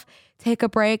yourself, take a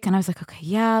break. And I was like, okay,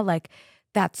 yeah, like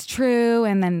that's true.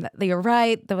 And then you're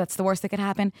right. That's the worst that could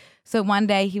happen. So one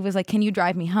day he was like, can you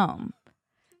drive me home?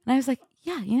 And I was like,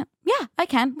 yeah, I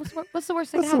can. What's the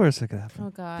worst that could happen? worst that could happen?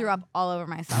 Oh God. Threw up all over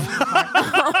myself.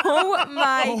 Oh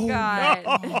my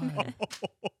God.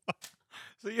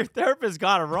 So your therapist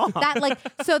got it wrong.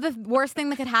 So the worst thing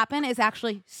that could happen is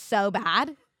actually so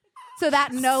bad. So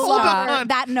that no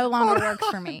longer works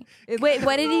for me. Wait,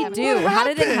 what did he do? How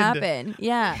did it happen?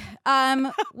 Yeah.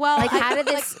 Well, like how did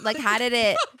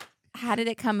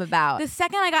it come about? The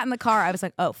second I got in the car, I was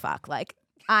like, oh fuck, like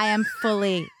I am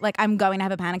fully like I'm going to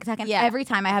have a panic attack. And every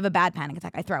time I have a bad panic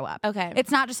attack, I throw up. Okay.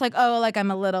 It's not just like, oh, like I'm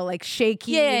a little like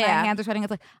shaky, my hands are sweating.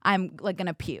 It's like I'm like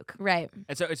gonna puke. Right.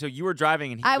 And so you were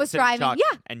driving, and he I was driving,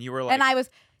 and you were like, and I was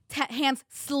hands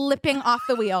slipping off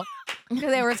the wheel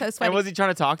because they were so sweaty. And was he trying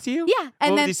to talk to you? Yeah.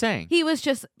 And what then was he saying? we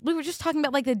were just talking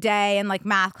about like the day and like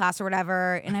math class or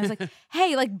whatever. And I was like,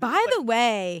 hey, like by the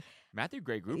way. Matthew,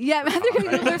 great group. Yeah, Matthew,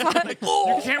 great group.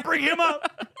 You can't bring him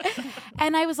up.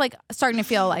 And I was like starting to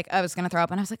feel like I was going to throw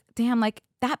up. And I was like, damn, like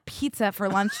that pizza for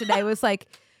lunch today was like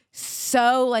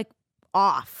so like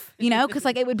off, you know? Because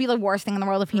like it would be the worst thing in the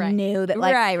world if he knew that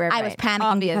like I was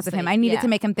panicking because of him. I needed to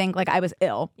make him think like I was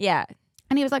ill. Yeah.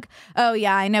 And he was like, oh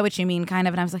yeah, I know what you mean, kind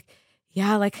of. And I was like,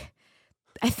 yeah, like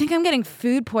I think I'm getting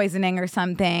food poisoning or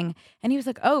something. And he was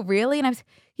like, oh really? And I was,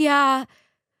 yeah.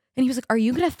 And he was like, are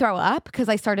you going to throw up? Because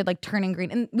I started like turning green.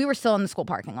 And we were still in the school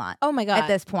parking lot. Oh my God. At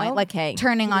this point, like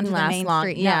turning onto the main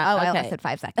street. Yeah. I lasted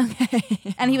 5 seconds.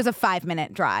 Okay. And he was a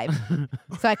 5-minute drive.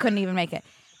 So I couldn't even make it.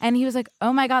 And he was like,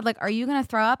 oh my God, like, are you going to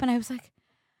throw up? And I was like,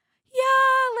 yeah,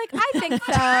 like, I think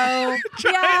so.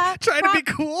 Trying to be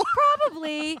cool.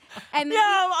 Probably. And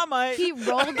I might. He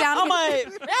rolled down.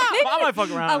 I might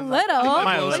fuck around. A little. I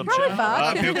might like, probably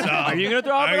fuck. Are you gonna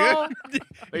throw up at all?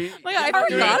 I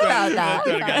forgot about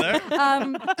that.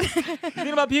 You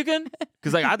thinking about puking?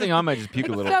 Because like I think I might just puke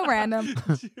a little. So random.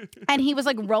 And he was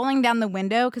like rolling down the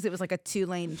window because it was like a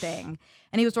 2-lane thing.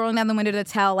 And he was rolling down the window to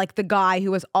tell like the guy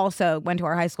who was also went to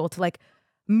our high school to like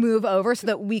move over so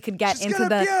that we could get into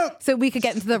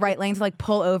the right lane to like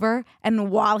pull over.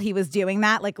 And while he was doing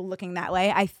that, like looking that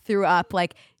way, I threw up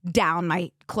like down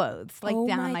my clothes, like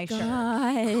down my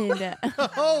shirt.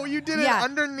 Oh, you did it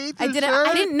underneath his shirt?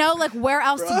 I didn't know like where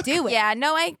else to do it.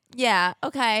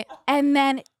 Okay. And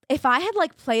then if I had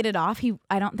like played it off,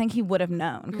 I don't think he would have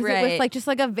known because it was like just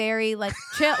like a very like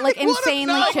chill, like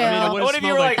insanely chill. I mean, what if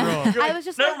you were like, I was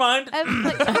just never mind. I was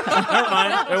like, Never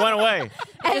mind. It went away.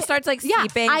 It just starts like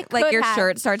seeping, like your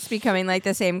shirt starts becoming like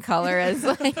the same color as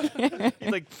like.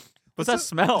 Like What's that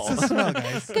smell? What's the smell,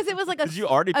 guys? Because it was like a, Did you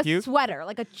already a puke? sweater,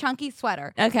 like a chunky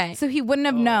sweater. Okay. So he wouldn't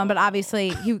have known, but obviously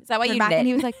he Is that why turned you back knit? and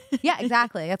he was like, yeah,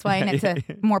 exactly. That's why I knit to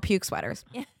more puke sweaters.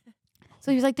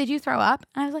 So he was like, did you throw up?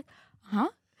 And I was like, huh?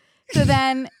 So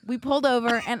then we pulled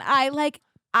over and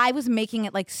I was making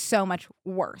it like so much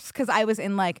worse because I was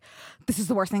in like, this is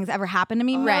the worst thing that's ever happened to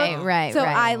me. Right, mode. right, So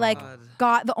right. I like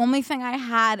got the only thing I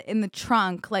had in the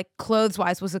trunk, like clothes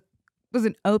wise, was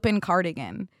an open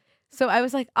cardigan. So I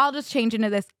was like, I'll just change into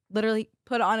this. Literally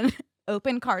put on an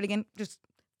open cardigan, just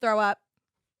throw up,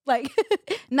 like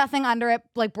nothing under it,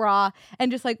 like bra,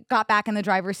 and just like got back in the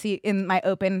driver's seat in my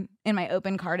open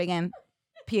cardigan,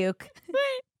 puke.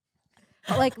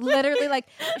 Like literally, like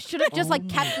should have just like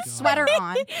kept the sweater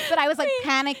on, but I was like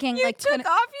panicking. You like took couldn't-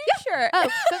 off your shirt. Oh,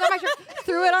 took off my shirt,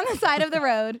 threw it on the side of the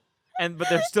road, But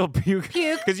there's still puke.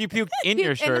 Puke. Because you puked in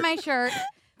your puked shirt. into my shirt,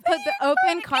 put the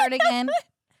open cardigan,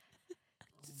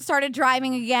 started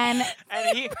driving again.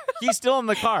 And he's still in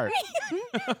the car.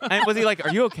 And was he like,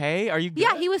 are you okay? Are you good?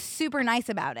 Yeah, he was super nice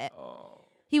about it.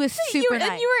 He was super nice.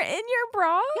 And you were in your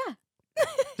bra? Yeah.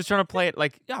 Just trying to play it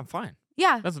like, yeah, I'm fine.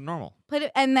 Yeah. That's normal. Played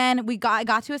it, and then I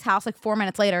got to his house like 4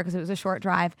 minutes later because it was a short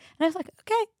drive, and I was like,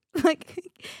 okay, like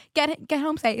get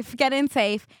home safe, get in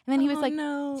safe. And then he was like,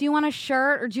 no. do you want a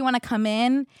shirt or do you want to come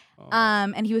in?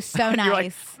 And he was so You're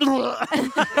like, nice.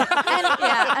 And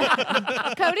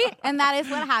yeah, Cody, and that is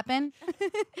what happened.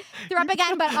 Threw up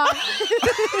again, but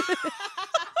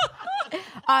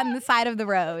on the side of the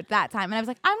road that time, and I was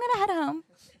like, I'm gonna head home.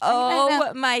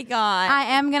 Oh my God. I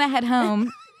am gonna head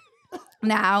home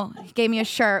now. He gave me a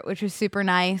shirt, which was super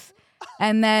nice,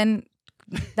 and then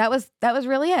that was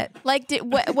really it. Like,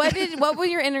 what were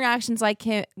your interactions like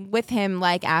with him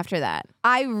like after that?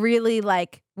 I really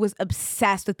was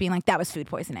obsessed with being like, that was food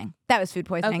poisoning. That was food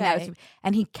poisoning. That was Okay.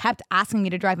 and he kept asking me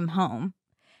to drive him home.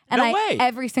 And No way.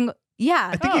 every single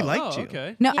I think he liked you.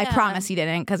 Okay. No, I Yeah. promise he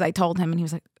didn't because I told him and he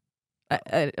was like,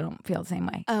 I don't feel the same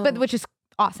way. Oh. But which is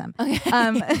awesome. Okay.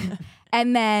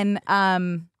 And then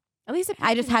At least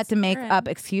I just had to make parent. up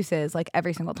excuses like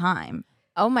every single time.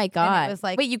 Oh my God. was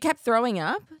like- wait, you kept throwing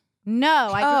up? No,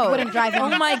 I just wouldn't drive him.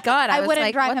 Oh my God. I was wouldn't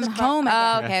like, drive what him the home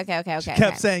fuck? again. Oh, okay. She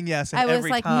kept saying yes, and I was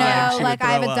every like, time no, she like would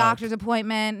I have throw a up. doctor's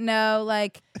appointment. No,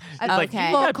 like a Like, you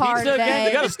full got car pizza again? day.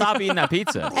 You got to stop eating that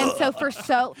pizza. And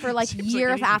so for like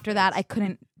years after that, I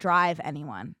couldn't drive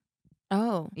anyone.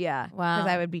 Oh. Yeah, Wow.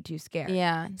 because I would be too scared.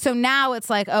 Yeah. So now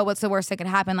it's like, oh, what's the worst that could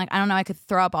happen? Like, I don't know, I could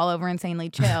throw up all over Insanely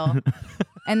Chill,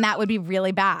 and that would be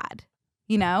really bad.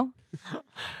 You know?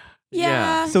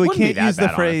 Yeah. So we Wouldn't be can't that use the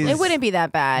bad, phrase. It wouldn't be that I'm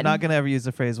bad. not gonna ever use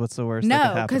the phrase. What's the worst? that could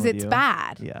No, happen because with it's you?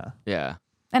 bad. Yeah. Yeah.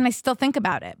 And I still think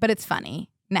about it, but it's funny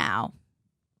now.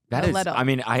 That A is, little. I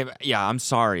mean, I'm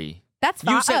sorry. That's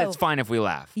fine. You said it's fine if we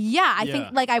laugh. Yeah, I think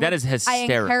like I That would, is I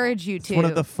hysterical. encourage you to. It's one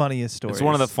of the funniest stories. It's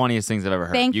one of the funniest things I've ever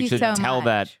heard. Thank you should so tell much.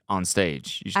 that on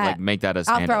stage. You should like make that a I'll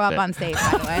stand-up throw up bit. on stage,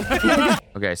 by the way.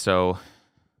 Okay, so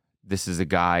this is a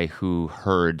guy who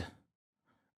heard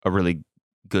a really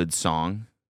good song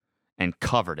and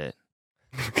covered it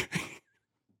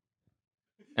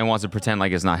and wants to pretend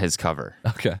like it's not his cover.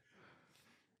 Okay.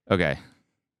 Okay.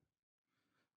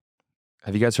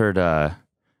 Have you guys heard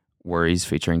Worries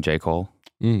featuring J. Cole?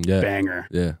 Yeah. Banger.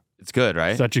 Yeah. It's good,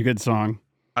 right? Such a good song.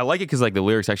 I like it because like the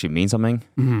lyrics actually mean something,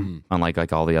 unlike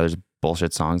like all the other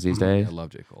bullshit songs these days. I love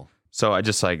J. Cole. So I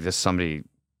just like this somebody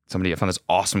I found this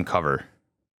awesome cover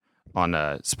on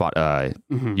Spotify,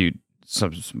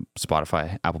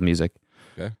 Apple Music.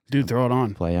 Okay. Dude, throw it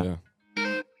on. Play it. Yeah.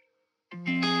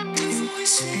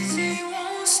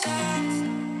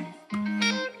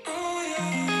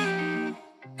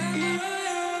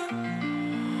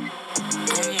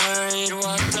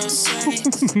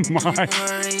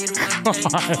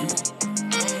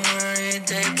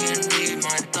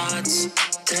 My God.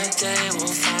 They will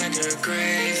find her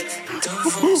grave. The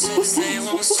voices, they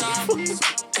won't stop.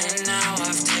 And now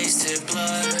I've tasted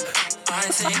blood. I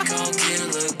think I'll kill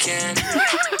again.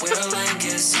 Will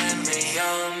Angus and me,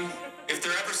 If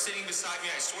they're ever sitting beside me,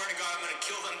 I swear to God, I'm gonna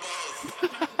kill them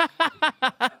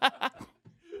both.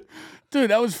 Dude,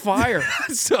 that was fire.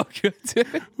 So good, dude.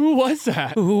 Who was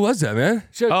that? Who was that, man?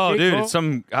 Oh, J. dude, Cole?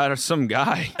 it's some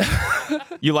guy.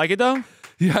 You like it though?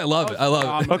 Yeah, I love it. I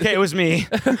love it. Okay, it was me.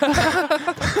 Cody!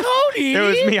 It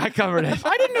was me. I covered it.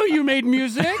 I didn't know you made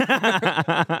music. Dude,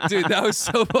 that was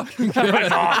so fucking good. That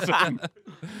was awesome.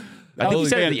 I think he was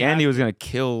said at the end fantastic. he was gonna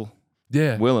kill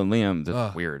Yeah. Will and Liam.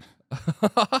 That's weird.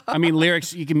 I mean,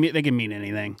 lyrics, they can mean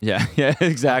anything. Yeah, For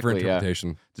exactly. Yeah.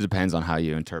 interpretation. It depends on how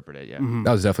you interpret it. Yeah.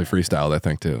 That was definitely freestyled, I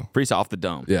think, too. Freeze off the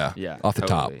dome. Yeah. Yeah. Off the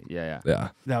top. totally. Yeah, yeah. Yeah.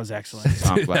 That was excellent.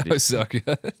 So I'm glad That was so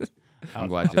good. I'm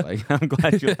glad you like. I'm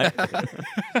glad you like.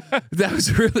 That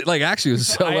was really like actually it was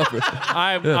so.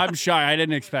 I'm shy. I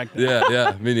didn't expect that.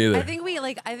 Yeah, me neither. I think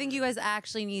I think you guys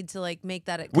actually need to like make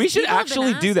that. 'cause We should people have been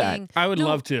actually do that. asking- I would No,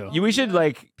 love to. We should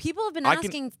like. People have been I can-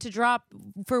 asking to drop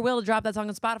for Will to drop that song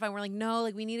on Spotify. And we're like, no,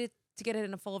 like we need it to get it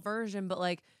in a full version, but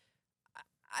like.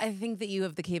 I think that you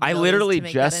have the I capabilities literally to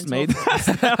make just that into made a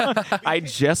full that. I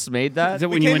just made that. Is it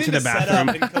when you went to the bathroom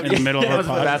in the middle Yeah, it of was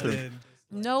our the pod? bathroom.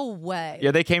 No way.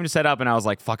 Yeah, they came to set up, and I was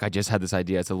like, "Fuck! I just had this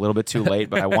idea. It's a little bit too late,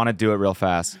 but I want to do it real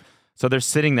fast." So they're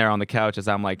sitting there on the couch as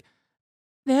I'm like,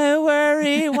 "Don't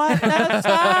worry, what the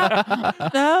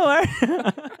fuck? Don't worry."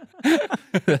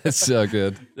 That's so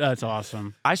good. That's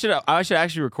awesome. I should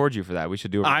actually record you for that. We should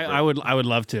do it. I would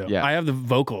love to. Yeah. I have the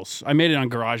vocals. I made it on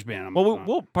GarageBand. Well,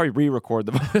 we'll probably re-record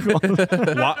the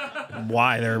vocals.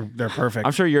 Why? They're perfect.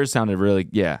 I'm sure yours sounded really.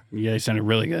 Yeah, they sounded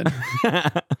really good.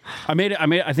 I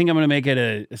think I'm gonna make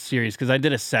it a series because I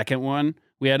did a second one.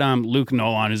 We had Luke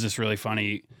Nolan, who's this really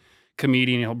funny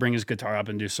comedian. He'll bring his guitar up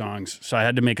and do songs. So I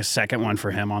had to make a second one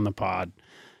for him on the pod.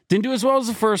 Didn't do as well as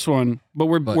the first one, but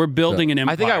we're building an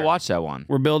empire. I think I watched that one.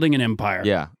 We're building an empire.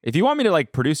 Yeah. If you want me to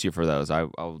like produce you for those,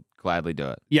 I'll gladly do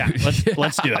it. Yeah,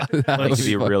 let's do it. It could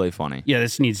be really funny. Yeah,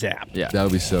 this needs zap. Yeah, that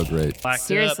would be so great.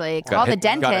 Seriously, Gotta call the hit-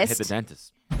 gotta dentist. hit the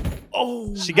dentist.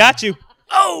 Oh, she got you.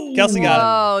 Oh, Kelsey got it.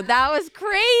 Whoa, that was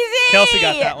crazy. Kelsey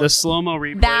got that one. The slow-mo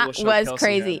replay That will show was Kelsey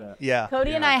crazy. had that. Yeah.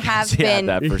 Cody and I have Kelsey had been.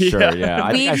 that for sure. Yeah,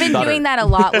 I think I We've been stuttered. doing that a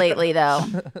lot lately, though.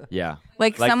 Yeah,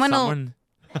 Like someone will.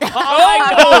 Oh,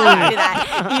 Don't do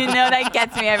that. You know that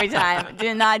gets me every time.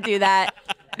 Do not do that.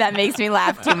 That makes me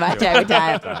laugh too much every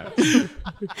time.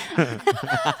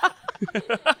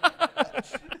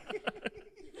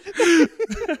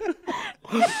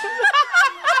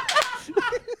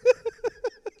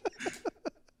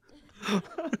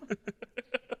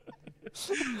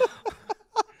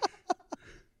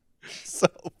 So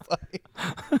funny.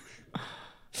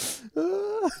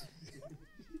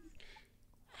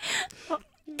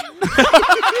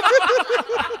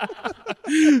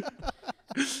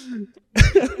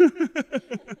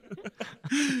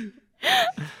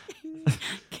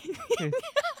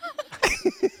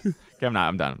 Okay,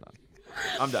 I'm done.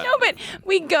 I'm done. No, but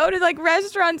we go to like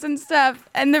restaurants and stuff,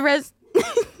 and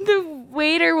the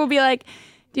waiter will be like,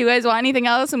 "Do you guys want anything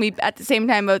else?" And we at the same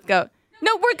time both go,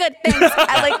 "No, we're good, thanks."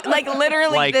 like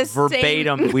literally Like this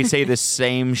verbatim, we say the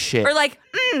same shit. Or like,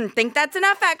 think that's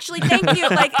enough, actually. Thank you.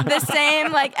 Like the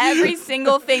same, like every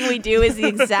single thing we do is the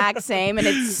exact same, and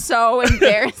it's so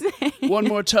embarrassing. One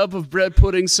more tub of bread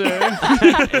pudding, sir.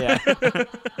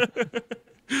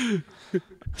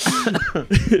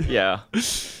 Yeah.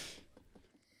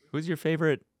 Who's your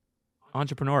favorite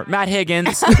entrepreneur? Matt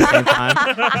Higgins. At the same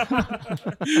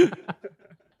time.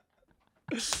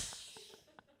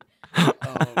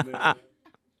 Oh, man.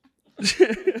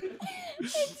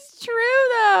 It's true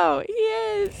though. He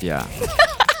is. Yeah.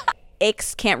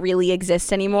 Icks can't really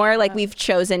exist anymore. Like we've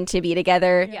chosen to be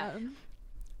together. Yeah.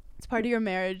 It's part of your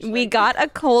marriage. We got a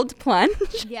cold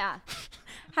plunge. Yeah.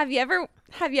 Have you ever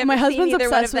My seen husband's either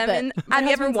one of obsessed with them? it. Have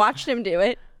you ever watched him do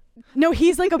it? No,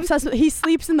 he's like obsessed with. He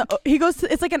sleeps in the. He goes.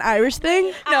 It's like an Irish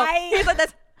thing. No, he's like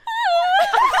this.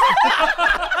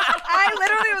 I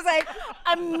literally was like,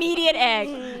 immediate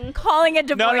egg. Calling a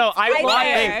divorce. No,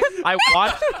 right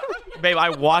there. I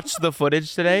watched the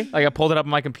footage today. Like I pulled it up on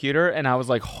my computer and I was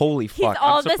like, holy He's fuck.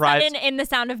 all I'm of a surprised. sudden in The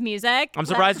Sound of Music. I'm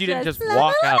surprised you didn't just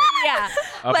walk out. Yeah.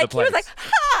 Of like the he was place. like,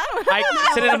 ha.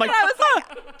 I sit in, I'm like, and I was like,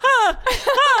 ha.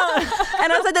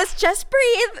 And I was like, just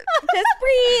breathe. Just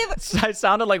breathe. I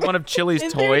sounded like one of Chili's In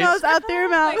through your toys. nose, out through your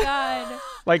mouth. Oh my god.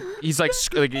 Like he's like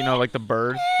like the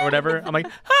bird or whatever. I'm like,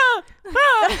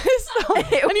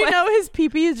 And you know his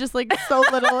pee-pee is just like so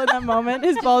little in that moment.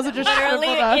 His balls are just Literally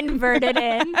shriveled up. inverted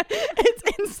in.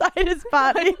 It's inside his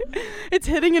body. It's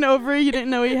hitting an ovary you didn't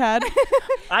know he had.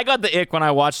 I got the ick when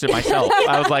I watched it myself.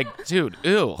 I was like, dude,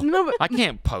 ew. No, but I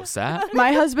can't post that.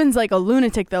 my husband's like a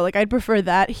lunatic though. Like I'd prefer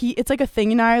that. It's like a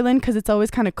thing in Ireland because it's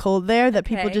always kind of cold there that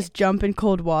people Okay. just jump in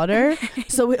cold water.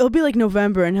 So it'll be like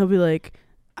November and he'll be like,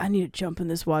 I need to jump in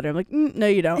this water. I'm like, no,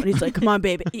 you don't. And he's like, come on,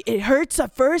 baby. It hurts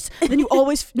at first. Then you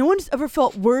always, no one's ever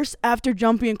felt worse after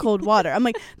jumping in cold water. I'm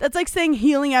like, that's like saying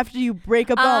healing after you break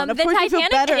a bone. Of the course you feel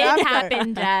Titanic better did after.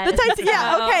 happen, Jess.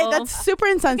 Yeah, okay. So- That's super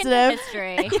Look at insensitive.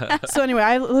 the history. So anyway,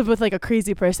 I live with like a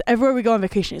crazy person. Everywhere we go on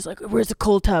vacation, he's like, where's the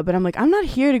cold tub? And I'm like, I'm not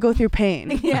here to go through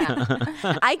pain. Yeah.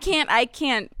 I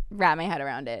can't wrap my head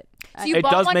around it. So you It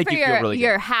bought does one make for you feel really good.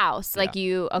 your house. Like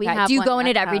you, We okay. have Do you one go in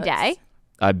at it every house. day?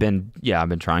 I've been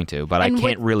trying to, but And I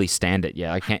can't really stand it.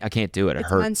 Yeah, I can't do it. It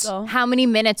hurts. Mental. How many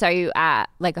minutes are you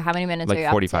at? Like how many minutes are you Like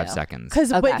up 45 to? seconds.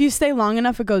 Because Okay. if you stay long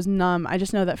enough, it goes numb. I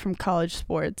just know that from college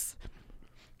sports.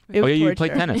 It was you played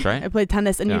torture. tennis, right? I played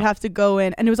tennis, and Yeah. you'd have to go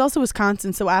in, and it was also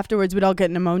Wisconsin, so afterwards we'd all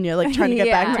get pneumonia, like trying to get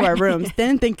back to our rooms.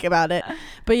 Didn't think about it,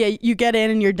 but yeah, you get in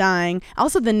and you're dying.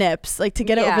 Also, the nips, like to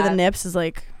get it over the nips is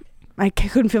like, I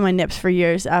couldn't feel my nips for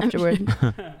years afterward.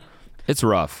 It's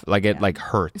rough. Like it like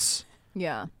hurts.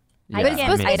 Yeah. Yeah, But it's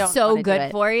supposed to I be don't so wanna do good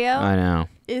it. for you. I know.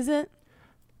 Is it?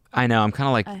 I know. I'm kind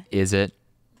of like, is it?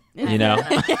 You know,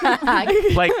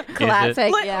 like Classic.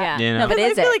 Is it? Yeah. You know? No, but I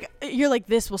is feel it? like you're like,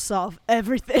 this will solve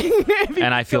everything.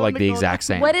 And I feel like the exact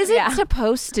same. What is it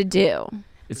supposed to do?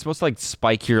 It's supposed to like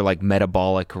spike your like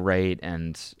metabolic rate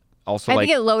and also I like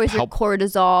think it lowers help. your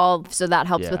cortisol, so that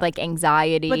helps Yeah. with like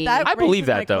anxiety. But that I believe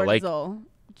raises that, my though, like- cortisol,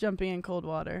 jumping in cold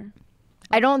water.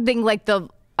 I don't think like the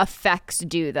effects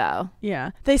do though.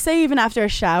 Yeah, they say even after a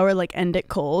shower, like end it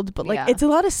cold, but like Yeah. it's a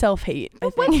lot of self-hate.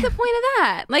 What's the point of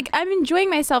that? Like I'm enjoying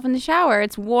myself in the shower.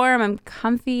 It's warm. I'm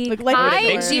comfy. I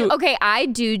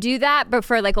do that, but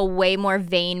for like a way more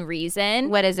vain reason.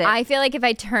 What is it? I feel like if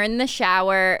I turn the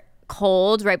shower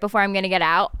cold right before I'm gonna get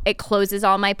out, it closes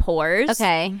all my pores.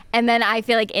 Okay. And then I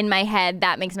feel like in my head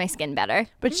that makes my skin better.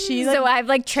 But she so I've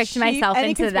like tricked myself any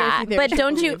into conspiracy that. theory But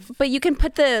don't you? But you can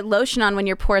put the lotion on when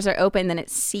your pores are open, then it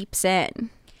seeps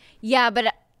in. Yeah,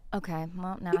 but okay.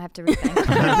 Well, now I have to rethink.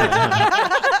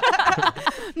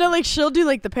 No, like she'll do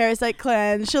like the parasite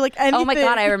cleanse. She'll like anything. Oh my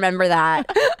god, I remember that.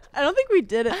 I don't think we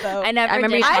did it though. I never. I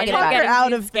remember did. you I talking kept about it. getting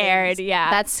Out of scared. Yeah,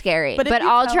 That's scary. But But if you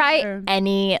I'll tell try her-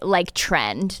 any like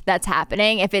trend that's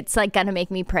happening. If it's like gonna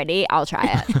make me pretty, I'll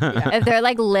try it. If they're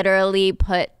like literally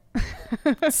put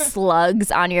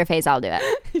slugs on your face, I'll do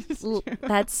it.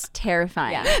 That's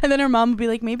terrifying. Yeah. And then her mom would be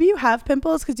like, maybe you have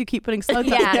pimples because you keep putting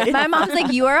slugs on your Yeah, face. my mom's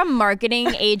like, you are a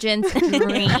marketing agent's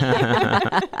dream.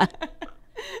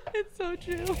 It's so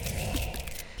true.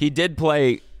 He did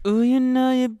play. Ooh, you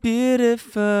know you're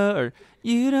beautiful, or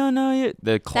you don't know you.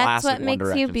 The classic That's what One makes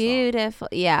Direction you song. beautiful.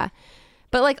 Yeah.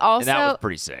 But like also And that was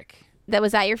pretty sick.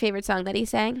 was that your favorite song that he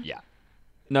sang? Yeah.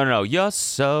 No. You're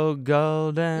so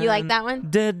golden. You like that one?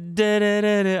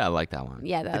 I like that one.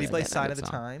 Yeah, that Did was he a play good Sign one. of the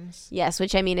Times? Yes,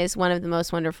 which I mean is one of the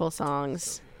most wonderful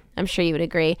songs. I'm sure you would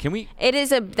agree. Can we?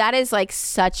 That is like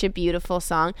such a beautiful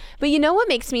song. But you know what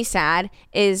makes me sad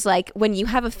is like when you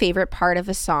have a favorite part of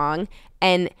a song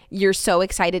and you're so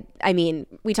excited. I mean,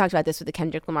 we talked about this with the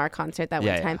Kendrick Lamar concert that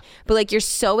one time. But like you're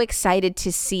so excited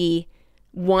to see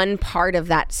one part of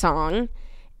that song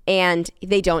and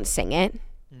they don't sing it.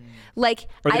 Like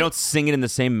Or they don't sing it in the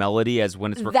same melody as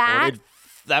when it's That- recorded.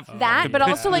 That but pisses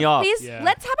also me like off. please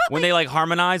let's how about when they like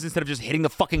harmonize instead of just hitting the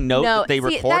fucking note no, that they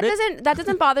see, recorded. that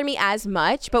doesn't bother me as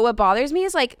much. But what bothers me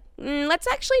is like, let's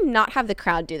actually not have the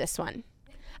crowd do this one.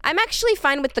 I'm actually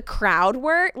fine with the crowd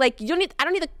work. Like I don't really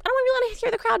want to hear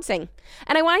the crowd sing,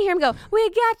 and I want to hear him go, we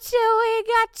got to,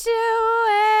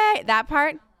 that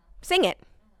part, sing it.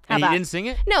 How And he about? didn't sing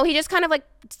it? No, he just kind of like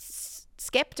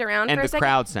skipped around And for a the second.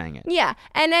 crowd sang it. Yeah,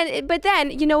 and then but then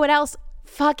you know what else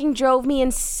fucking drove me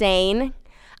insane?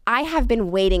 I have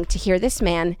been waiting to hear this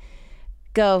man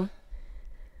go,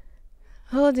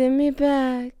 holding me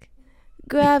back.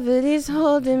 Gravity's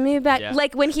holding me back. Yeah.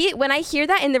 Like when I hear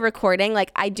that in the recording,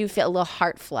 like I do feel a little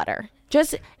heart flutter.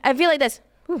 Just I feel like this.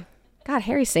 Ooh, God,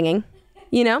 Harry's singing.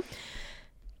 You know?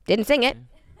 Didn't sing it.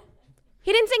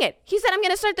 He didn't sing it. He said, I'm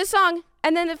gonna start this song.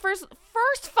 And then the first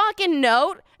fucking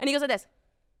note, and he goes like this.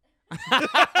 And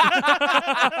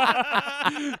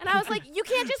I was like, you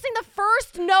can't just sing the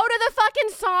first note of the fucking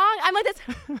song. I'm like this.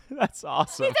 That's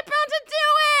awesome. He's about to do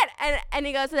it. And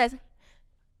he goes like this.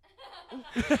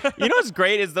 You know what's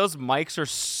great is those mics are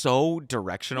so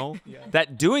directional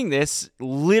that doing this,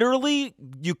 literally,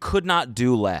 you could not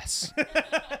do less.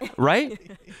 Right?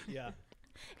 Yeah.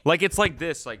 Like, it's like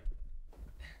this, like.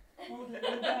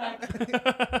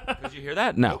 Did you hear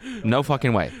that? No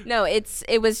fucking way. No,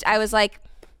 I was like,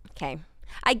 okay.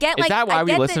 I get Is like that why I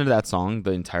we get listen to that song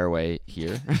the entire way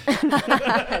here?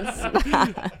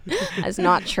 That's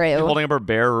not true. Holding up her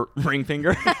bare ring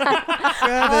finger.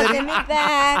 Holding me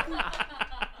back.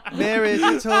 Marriage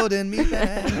is holding me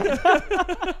back.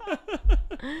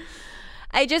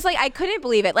 I just like I couldn't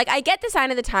believe it. Like I get the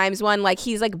Sign of the Times one, like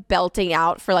he's like belting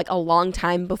out for like a long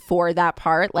time before that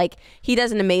part. Like he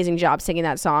does an amazing job singing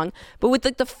that song. But with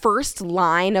like the first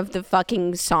line of the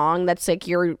fucking song that's like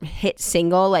your hit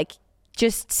single, like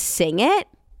just sing it.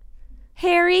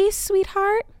 Harry,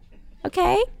 sweetheart.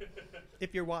 Okay?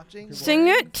 If you're watching, Sing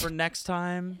it. For next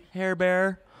time, Hair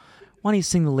Bear, why don't you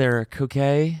sing the lyric,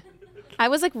 okay? I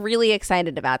was like really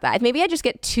excited about that. Maybe I just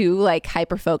get too like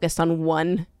hyper focused on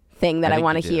one thing that I think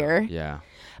want you to do. hear. Yeah.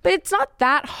 But it's not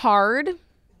that hard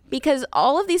because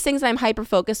all of these things that I'm hyper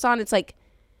focused on, it's like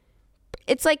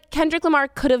it's like Kendrick Lamar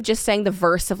could have just sang the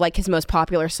verse of like his most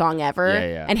popular song ever,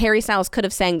 Yeah. and Harry Styles could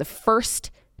have sang the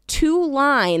first 2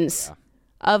 lines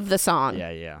of the song.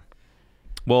 Yeah.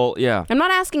 Well, yeah. I'm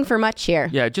not asking for much here.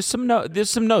 Yeah, just there's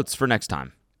some notes for next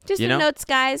time. Just you some know? notes,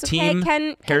 guys. Okay, Team,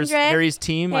 Kendrick, Harry's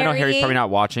team. I know Harry's probably not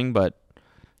watching, but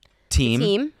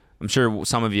team. I'm sure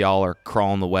some of y'all are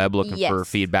crawling the web looking for Yes.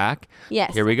 feedback.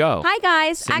 Yes. Here we go. Hi,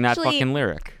 guys. Sing that fucking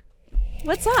lyric.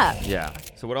 What's up? Yeah.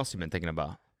 So what else you been thinking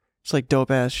about? It's like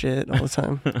dope ass shit all the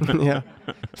time. Yeah,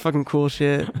 fucking cool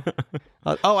shit.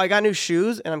 I got new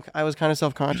shoes, and I was kind of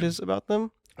self conscious about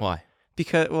them. Why?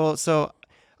 Because so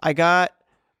I got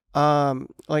I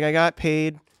got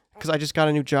paid because I just got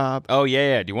a new job. Oh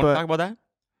yeah. Do you want to talk about that?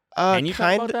 Can you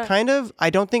talk about that? Kind of. I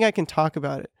don't think I can talk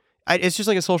about it. It's just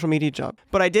like a social media job.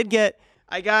 But I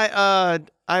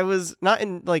was not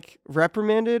in like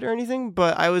reprimanded or anything,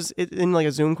 but I was in like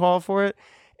a Zoom call for it,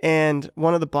 and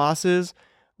one of the bosses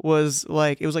was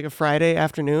like, it was like a Friday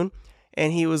afternoon,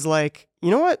 and he was like, you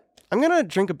know what? I'm gonna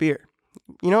drink a beer.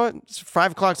 You know what? It's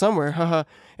 5 o'clock somewhere, haha.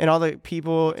 And all the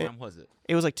people. What time was it?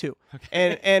 It was like 2.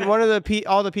 Okay. And one of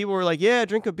all the people were like, yeah,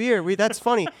 drink a beer. That's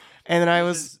funny. And then I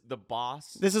was the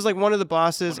boss. This is like one of the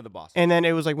bosses. One of the bosses. And then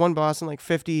it was like one boss and like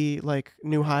 50 like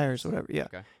new hires or whatever. Yeah.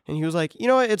 Okay. And he was like, you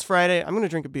know what? It's Friday. I'm gonna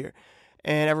drink a beer.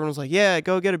 And everyone was like, yeah,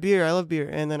 go get a beer. I love beer.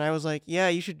 And then I was like, yeah,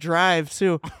 you should drive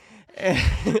too.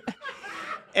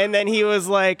 And then he was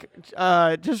like,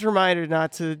 just a reminder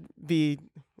not to be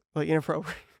like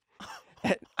inappropriate.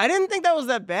 I didn't think that was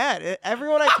that bad.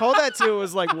 Everyone I told that to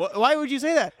was like, why would you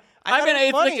say that? I mean,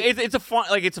 it's funny.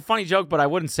 it's a funny joke, but I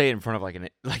wouldn't say it in front of like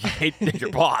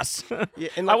your boss. Yeah,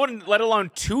 and I wouldn't, let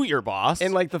alone to your boss.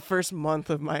 In like the first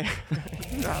month of my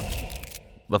job.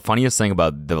 The funniest thing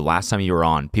about the last time you were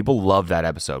on, people loved that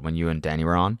episode when you and Danny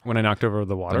were on. When I knocked over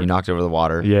the water. When you knocked over the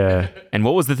water. Yeah. And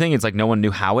what was the thing? It's like no one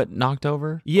knew how it knocked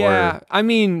over? Yeah, I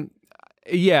mean,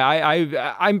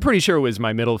 yeah, I'm pretty sure it was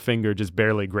my middle finger just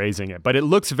barely grazing it, but it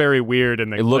looks very weird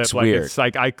in the clip. Looks weird. It's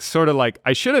like I sort of like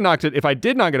I should have knocked it. If I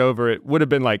did knock it over, it would have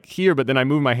been like here, but then I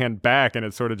moved my hand back and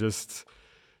it sort of just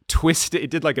twisted.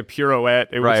 It did like a pirouette.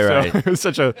 It was Right. It was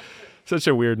such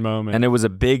a weird moment. And it was a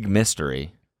big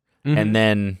mystery. Mhm. And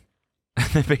then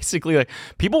basically like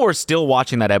people were still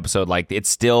watching that episode. Like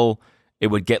it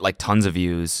would get like tons of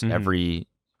views every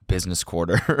business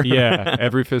quarter. Yeah,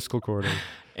 every fiscal quarter.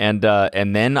 And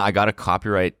then I got a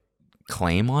copyright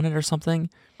claim on it or something.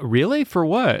 Really? For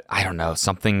what? I don't know.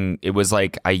 Something. It was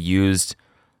like I used,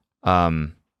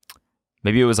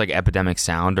 maybe it was like Epidemic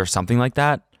Sound or something like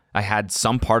that. I had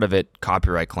some part of it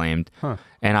copyright claimed,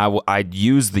 and I'd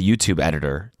used the YouTube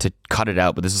editor to cut it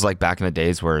out. But this is like back in the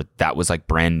days where that was like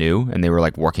brand new, and they were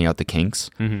like working out the kinks.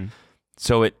 Mm-hmm.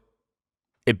 So it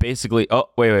basically. Oh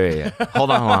wait.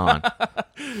 Hold on.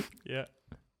 Yeah.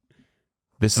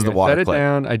 This is Okay, the water set it clip.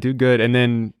 down. I do good, and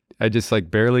then I just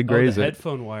like barely graze the it.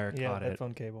 headphone wire caught it.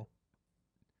 Headphone cable.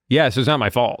 Yeah, so it's not my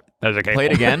fault. That was okay. Play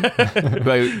it again.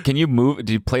 Wait, can you move?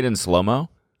 Did you play it in slow mo?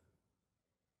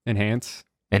 Enhance.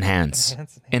 Okay,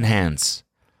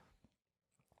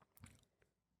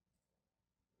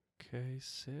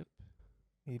 sip.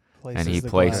 And he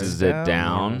places it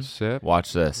down. Sip.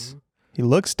 Watch this. He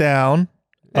looks down.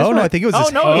 Oh no, I think it was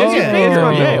his no, he has his hand. finger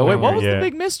on Yeah, it. Wait, what was yeah. the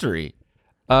big mystery?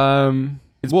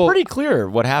 It's pretty clear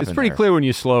what happened. It's pretty there. clear when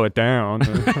you slow it down.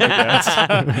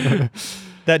 I guess.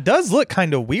 That does look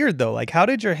kind of weird though. Like, how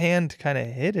did your hand kind of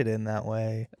hit it in that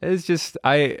way? It's just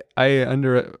I thought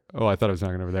I was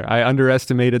knocking over there. I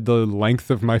underestimated the length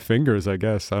of my fingers. I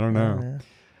guess I don't know. Yeah.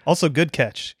 Also, good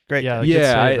catch. Great. Yeah,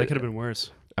 catch. that could have been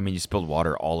worse. I mean, you spilled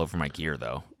water all over my gear,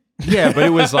 though. Yeah, but it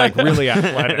was like really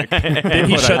athletic. Then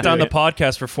he shut down the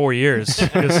podcast for 4 years.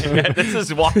 This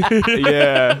is why.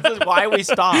 Yeah, this is why we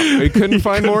stopped. We couldn't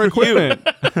find more equipment.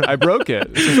 I broke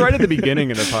it. This was right at the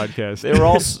beginning of the podcast.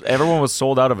 Everyone was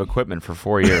sold out of equipment for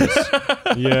 4 years.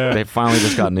 Yeah, they finally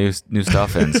just got new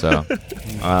stuff in. So,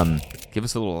 give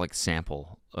us a little like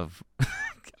sample of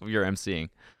your emceeing.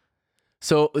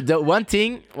 So the one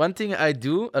thing I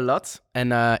do a lot,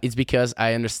 and it's because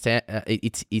I understand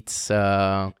it's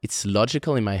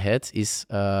logical in my head. Is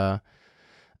I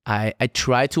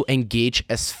try to engage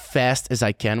as fast as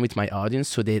I can with my audience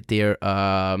so that they're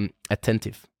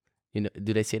attentive. You know,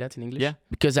 do they say that in English? Yeah.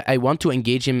 Because I want to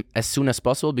engage him as soon as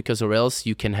possible, because or else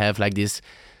you can have like this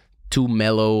too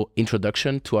mellow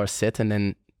introduction to our set, and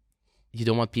then you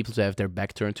don't want people to have their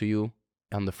back turned to you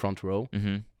on the front row.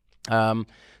 Mm-hmm.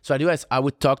 So I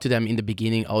would talk to them in the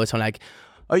beginning always. I'm like,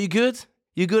 are you good?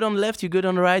 You good on the left? You good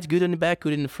on the right? Good on the back?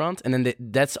 Good in the front? And then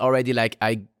that's already like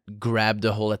I grab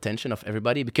the whole attention of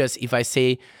everybody, because if I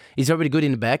say, is everybody good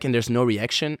in the back and there's no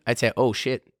reaction, I'd say, oh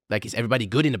shit, like, is everybody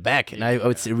good in the back? And I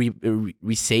would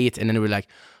re-say it, and then we're like,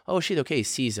 oh shit, okay, he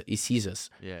sees us.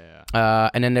 Yeah.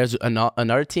 And then there's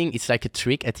another thing. It's like a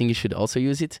trick. I think you should also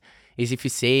use it. Is if you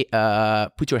say,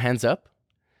 put your hands up.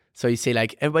 So you say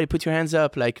like, everybody put your hands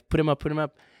up, like put them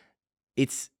up.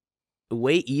 It's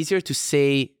way easier to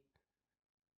say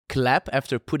clap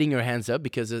after putting your hands up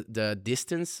because the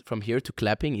distance from here to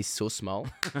clapping is so small.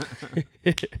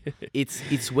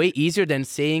 It's way easier than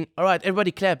saying, all right,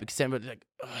 everybody clap, because everybody's like,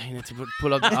 oh, you need to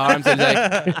pull up the arms and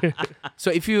like.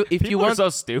 So if you People want, are so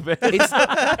stupid. It's,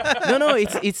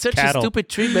 it's such a stupid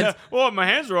trick, but well, my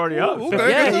hands are already up.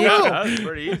 That's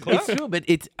pretty easy. it's true, but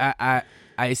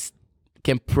I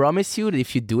can promise you that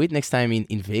if you do it next time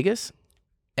in Vegas,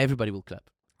 everybody will clap.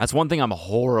 That's one thing I'm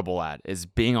horrible at, is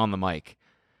being on the mic.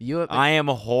 I am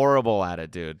horrible at it,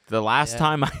 dude. The last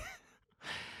time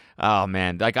oh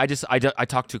man, like I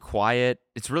talk too quiet.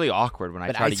 It's really awkward when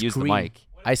I try to use the mic.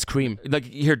 I scream. Like,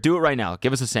 here, do it right now.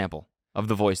 Give us a sample of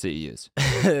the voice that you use.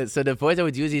 So the voice I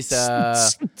would use is We're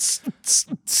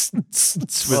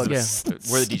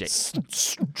the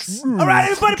DJ. All right,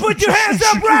 everybody, put your hands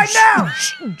up right now.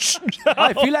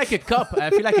 I feel like a cop.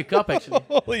 Actually.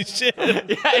 Holy shit.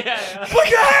 Yeah. Put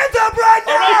your hands up right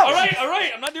now. All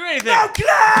right. I'm not doing anything. Now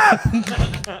clap.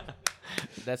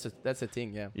 That's a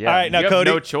thing, yeah. Yeah. All right, now you have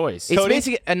Cody. no choice. It's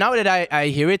basically, and now that I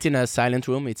hear it in a silent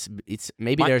room, it's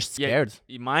maybe they're scared.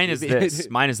 Yeah, mine is this.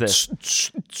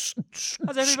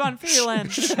 How's everyone feeling?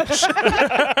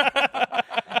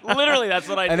 Literally, that's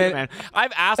what I do, man.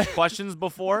 I've asked questions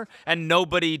before, and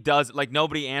nobody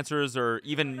answers or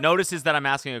even notices that I'm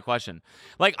asking a question.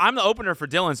 Like, I'm the opener for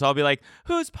Dylan, so I'll be like,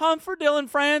 "Who's pumped for Dylan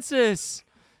Francis?"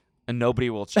 And nobody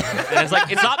will check. And it's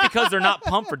like, it's not because they're not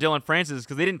pumped for Dylan Francis, it's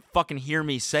because they didn't fucking hear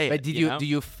me say it. But do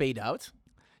you fade out?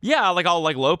 Yeah, like I'll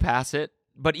like low pass it.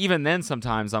 But even then,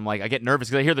 sometimes I'm like, I get nervous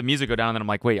because I hear the music go down, and then I'm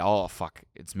like, wait, oh fuck,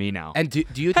 it's me now. And do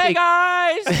you hey take,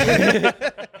 guys,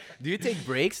 do you take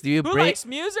breaks? Do you who break? likes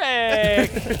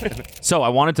music? So I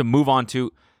wanted to move on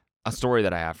to a story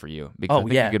that I have for you because I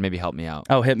think you could maybe help me out.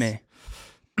 Oh, hit me.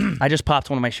 I just popped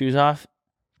one of my shoes off.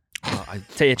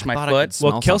 To itch my foot.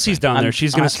 Well, Kelsey's down there.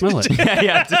 She's going to smell it.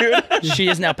 yeah, dude. She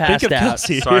is now passed Think of out.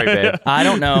 Kelsey. Sorry, babe. I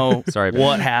don't know Sorry, babe.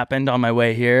 what happened on my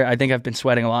way here. I think I've been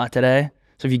sweating a lot today.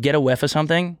 So if you get a whiff of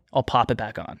something, I'll pop it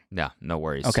back on. Yeah, no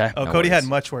worries. Okay. Oh, No Cody worries. had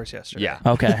much worse yesterday. Yeah.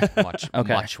 Okay.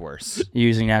 Much worse. You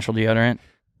using natural deodorant?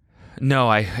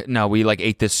 No, we like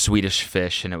ate this Swedish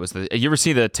fish, and it was you ever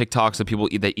see the TikToks of people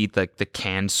that eat the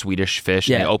canned Swedish fish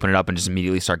and Yeah. they open it up and just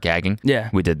immediately start gagging? Yeah.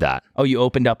 We did that. Oh, you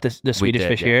opened up the We Swedish did,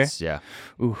 fish yes, here?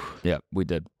 Yeah. Ooh. Yeah, we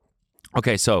did.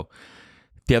 Okay, so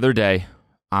the other day,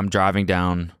 I'm driving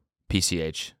down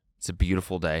PCH. It's a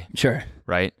beautiful day. Sure.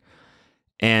 Right?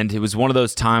 And it was one of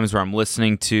those times where I'm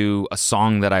listening to a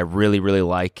song that I really, really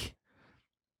like.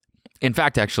 In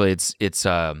fact, actually, it's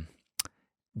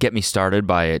Get Me Started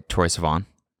by Troye Sivan.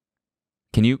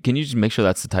 Can you just make sure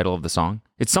that's the title of the song?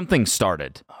 It's Something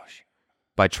Started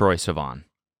by Troye Sivan.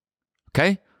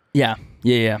 Okay? Yeah.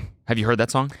 Have you heard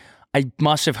that song? I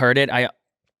must have heard it. I know.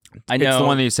 It's the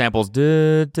one that samples.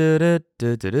 Yes.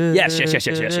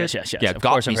 Yeah, Of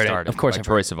Got course Me I've heard it. Started. Of course by I've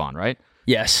heard Troye Sivan, right?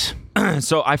 Yes.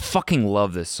 So I fucking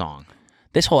love this song.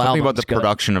 This whole Something album about the good.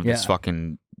 production of Yeah. this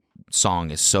fucking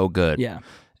song is so good. Yeah.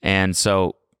 And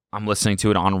so I'm listening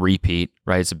to it on repeat,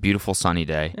 right? It's a beautiful sunny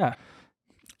day. Yeah.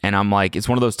 And I'm like, it's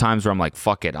one of those times where I'm like,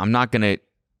 fuck it. I'm not going to,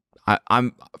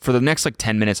 I'm for the next like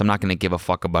 10 minutes, I'm not going to give a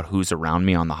fuck about who's around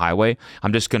me on the highway.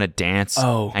 I'm just going to dance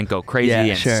and go crazy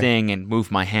and sing and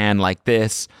move my hand like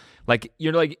this. Like,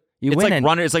 you're like, it's winning.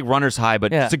 like runner's high,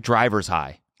 but it's like driver's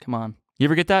high. Come on. You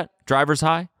ever get that? Driver's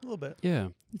high? A little bit. Yeah.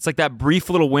 It's like that brief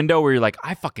little window where you're like,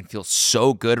 I fucking feel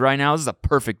so good right now. This is a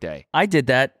perfect day. I did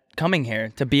that coming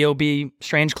here to B.O.B.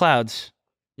 Strange Clouds.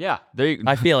 Yeah. There you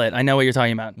I feel it. I know what you're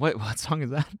talking about. What song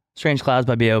is that? Strange Clouds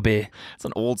by B.O.B. It's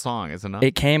an old song, is it not?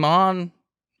 It came on,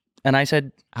 and I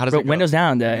said, How does it go? Windows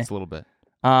down day. Just a little bit.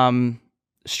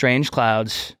 Strange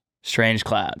Clouds, Strange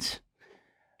Clouds.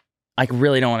 I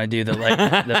really don't want to do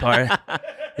the part.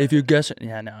 If you guess it.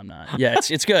 Yeah, no, I'm not. Yeah,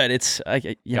 it's good. It's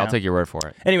I'll take your word for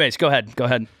it. Anyways, go ahead.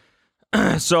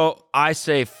 So I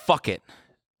say, fuck it.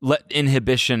 Let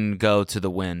inhibition go to the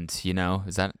wind, you know?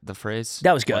 Is that the phrase?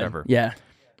 That was good. Whatever. Yeah.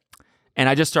 And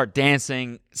I just start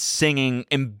dancing, singing,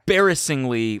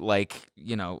 embarrassingly,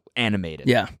 animated.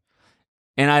 Yeah.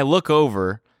 And I look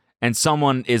over, and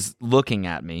someone is looking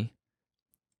at me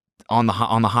on the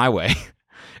highway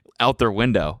out their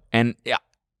window. And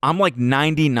I'm like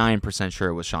 99% sure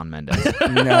it was Shawn Mendes.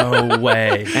 No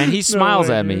way. And he smiles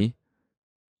at me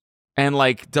and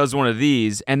like does one of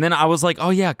these. And then I was like, oh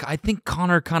yeah, I think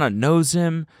Connor kind of knows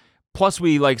him. Plus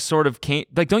we like sort of came,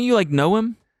 like, don't you like know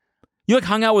him? You like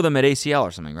hung out with him at ACL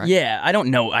or something, right? Yeah, I don't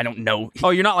know. Oh,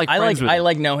 you're not like I friends like with I him.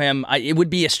 like know him. It would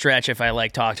be a stretch if I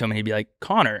like talked to him and he'd be like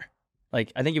Connor.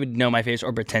 Like I think he would know my face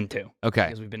or pretend to. Okay.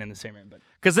 Because we've been in the same room. But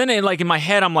Because then, in my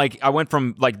head, I'm like, I went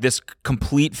from like this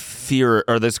complete fear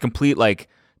or this complete like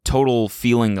total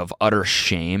feeling of utter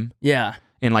shame. Yeah.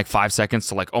 In like 5 seconds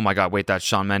to like, oh my god, wait, that's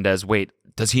Shawn Mendes. Wait,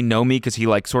 does he know me? Because he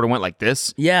like sort of went like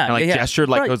this. Yeah. And like yeah. gestured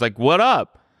like Right. I was like, what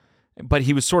up? But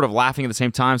he was sort of laughing at the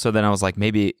same time. So then I was like,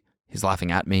 maybe he's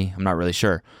laughing at me. I'm not really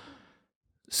sure.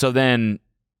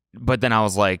 But then I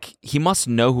was like, he must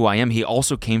know who I am. He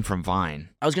also came from Vine.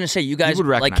 I was gonna say you guys would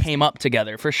like recognize came up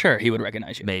together for sure. He would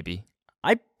recognize you. Maybe.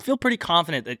 I feel pretty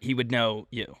confident that he would know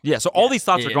you. Yeah, so all these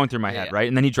thoughts Yeah, are going through my head, right?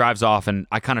 And then he drives off, and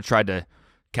I kind of tried to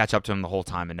catch up to him the whole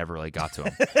time and never really got to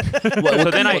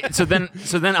him.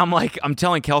 so then I'm like, I'm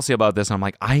telling Kelsey about this, and I'm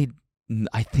like, I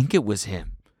think it was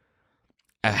him.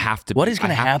 I have to. What is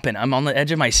gonna happen? I'm on the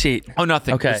edge of my seat. Oh,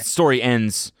 nothing. Okay. The story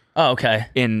ends. Oh, okay.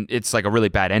 And it's like a really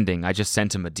bad ending. I just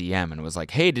sent him a DM and was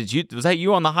like, "Hey, was that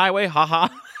you on the highway? Haha."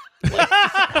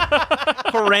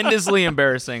 Horrendously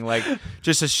embarrassing, like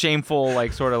just a shameful,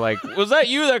 like sort of like, was that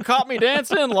you that caught me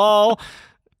dancing? Lol.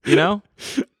 You know?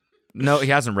 No, he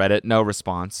hasn't read it. No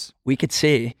response. We could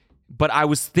see. But I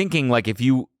was thinking like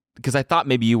because I thought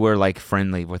maybe you were like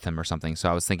friendly with him or something. So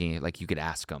I was thinking like you could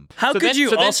ask him. How could you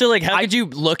could you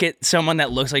look at someone that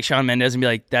looks like Shawn Mendes and be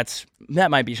like, that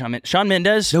might be Shawn Mendes? Shawn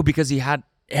Mendes? No, because he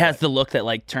has the look that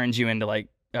like turns you into like,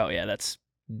 oh yeah, that's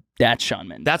Shawn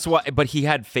Mendes. That's why, but he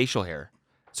had facial hair.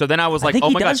 So then I was like, think oh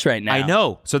he my does gosh, right now. I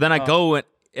know. So then I go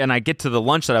and I get to the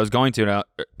lunch that I was going to,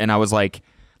 and I was like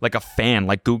a fan,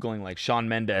 like Googling like Shawn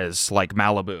Mendes, like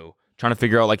Malibu, trying to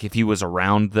figure out like if he was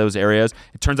around those areas.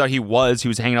 It turns out he was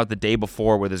hanging out the day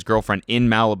before with his girlfriend in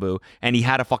Malibu, and he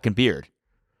had a fucking beard.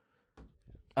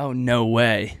 Oh, no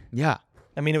way. Yeah.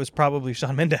 I mean, it was probably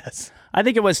Shawn Mendes. I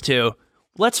think it was too.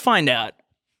 Let's find out.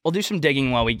 We'll do some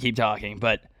digging while we keep talking,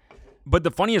 but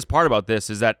the funniest part about this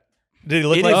is that did he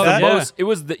look like that? It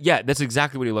was that's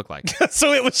exactly what he looked like.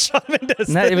 So it was Shawn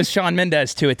Mendes. It was Shawn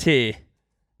Mendes to a T.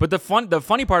 But the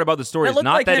funny part about the story It is looked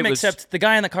not like that him, it was. except the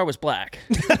guy in the car was black.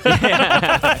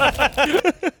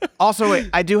 Also, wait,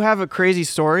 I do have a crazy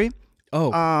story.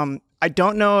 Oh. I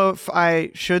don't know if I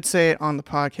should say it on the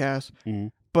podcast,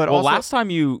 but well, also last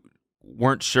time you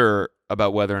weren't sure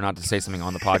about whether or not to say something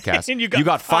on the podcast, And you got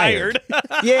got fired.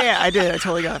 yeah, I did. I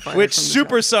totally got fired. Which from the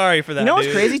super job. sorry for that. You know what's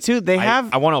dude. crazy too? They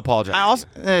have. I want to apologize. I also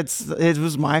it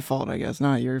was my fault, I guess,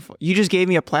 not your fault. You just gave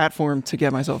me a platform to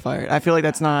get myself fired. I feel like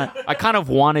that's not. I kind of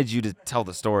wanted you to tell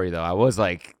the story though. I was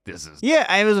like, this is.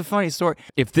 Yeah, it was a funny story.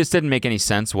 If this didn't make any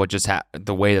sense, what just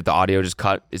the way that the audio just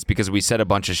cut is because we said a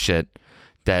bunch of shit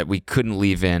that we couldn't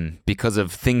leave in because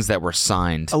of things that were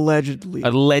signed. Allegedly.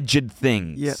 Alleged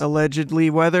things. Yeah,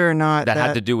 allegedly, whether or not that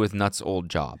had to do with Nuts' old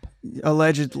job.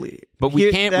 Allegedly. But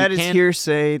we can't. That we is can't,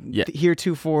 hearsay. Yeah.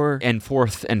 Heretofore. And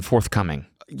forthcoming.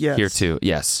 Yes. Here too.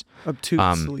 Yes.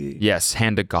 Obtusely. Yes.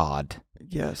 Hand to God.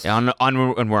 Yes. And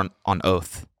we're on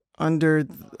oath. Under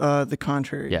the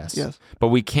contrary. Yes. Yes. But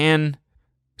we can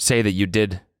say that you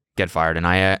did get fired, and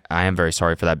I am very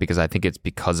sorry for that because I think it's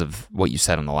because of what you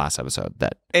said on the last episode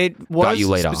that It got was you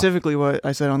laid off. specifically what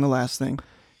I said on the last thing.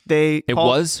 It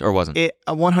was or wasn't? It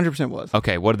 100% was.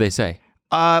 Okay, what did they say?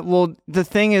 Well, the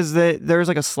thing is that there's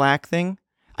like a Slack thing.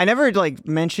 I never like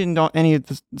mentioned any of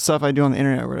the stuff I do on the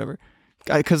internet or whatever,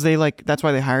 because they that's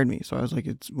why they hired me. So I was like,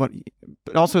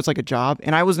 but also it's like a job,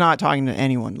 and I was not talking to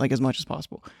anyone like as much as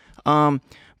possible.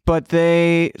 But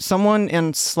someone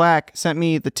in Slack sent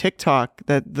me the TikTok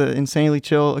that the Insanely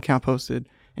Chill account posted,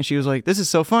 and she was like, "This is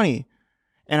so funny,"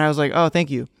 and I was like, "Oh,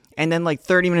 thank you." And then like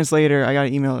 30 minutes later, I got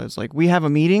an email that was like, "We have a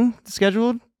meeting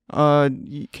scheduled.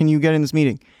 Can you get in this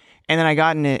meeting?" And then I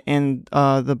got in it, and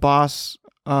the boss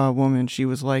woman, she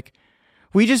was like,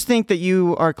 "We just think that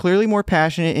you are clearly more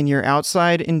passionate in your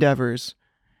outside endeavors,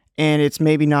 and it's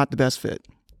maybe not the best fit."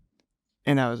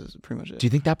 And that was pretty much it. Do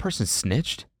you think that person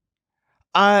snitched?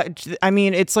 I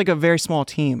mean, it's like a very small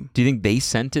team. Do you think they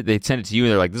sent it? They sent it to you,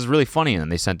 and they're like, "This is really funny," and then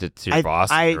they sent it to your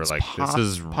boss. And they're like,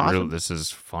 "This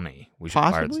is funny. We should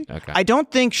possibly. fire." Okay. I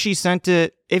don't think she sent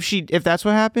it. If that's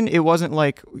what happened, it wasn't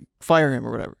like fire him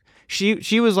or whatever.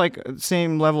 She was like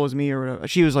same level as me or whatever.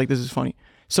 She was like, "This is funny."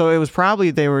 So it was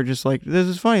probably they were just like, "This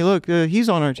is funny. Look, he's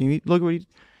on our team. Look what he,"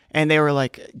 and they were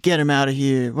like, "Get him out of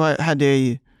here! What? How dare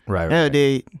you? Right. How dare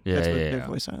you?" Yeah, That's what yeah, their yeah.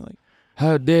 voice sounded like.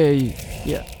 How dare you?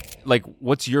 Yeah. Like,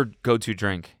 what's your go-to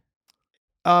drink?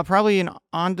 Probably an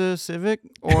Honda Civic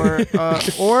or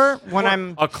when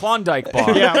I'm a Klondike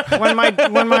bar. Yeah, when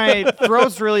my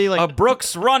throat's really like a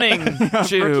Brooks running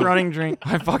shoe. Brooks running drink.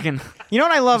 I fucking. You know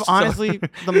what I love honestly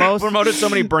the most? Promoted so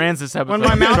many brands this episode. When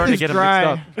my mouth starting is to get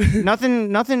dry, them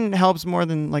mixed nothing helps more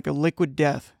than like a liquid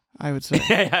death. I would say. up.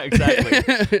 Yeah,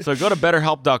 exactly. So go to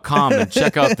BetterHelp.com and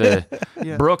check out the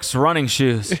Yeah. Brooks running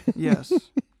shoes. Yes.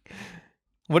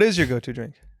 What is your go-to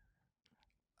drink?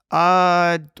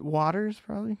 Waters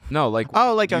probably. No, like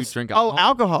like you drink alcohol?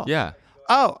 alcohol. Yeah.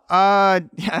 Oh,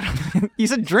 yeah. You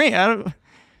said drink. I don't. You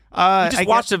I just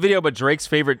watched a video about Drake's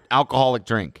favorite alcoholic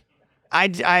drink.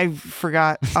 I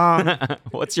forgot.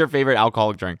 What's your favorite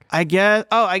alcoholic drink? I guess.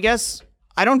 Oh, I guess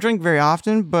I don't drink very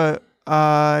often, but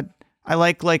I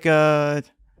like a.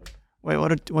 Wait,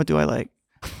 what do I like?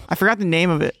 I forgot the name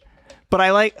of it, but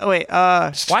I like. Oh wait.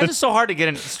 Why is it so hard to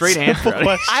get a straight answer?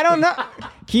 I don't know.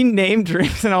 Can you name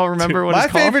drinks and I'll remember what My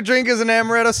it's called? favorite drink is an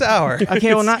amaretto sour.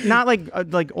 Okay, well not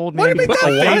like old man. What do you make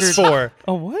that face for?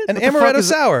 Oh, what? An What the fuck amaretto is-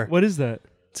 sour. What is that?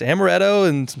 It's amaretto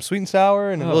and some sweet and sour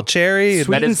and a little cherry.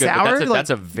 That is good, but sour? that's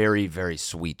a very, very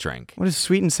sweet drink. What is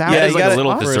sweet and sour? Yeah, It's you like gotta- a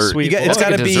little for a dessert. sweet- It's it's like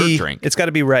got a to dessert be. drink. It's got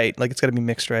to be right. Like it's got to be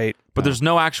mixed right. But there's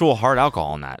no actual hard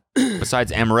alcohol in that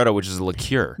besides amaretto, which is a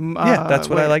liqueur. Yeah, that's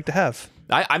what I like to have.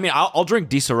 I mean, I'll drink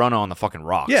Di Serono on the fucking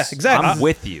rocks. Yeah, exactly. I'm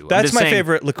with you. I'm That's just my saying,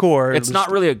 favorite liqueur. It's not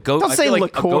really a go. Don't I say feel like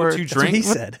liqueur. a go-to That's drink. what he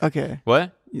said. Okay.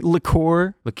 What?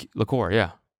 Liqueur. Liqueur.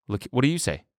 Yeah. What do you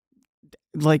say?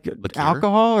 Like Liqueur?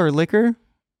 alcohol or liquor?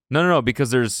 No,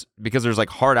 because there's like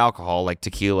hard alcohol, like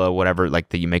tequila, whatever, like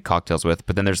that you make cocktails with.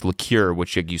 But then there's liqueur,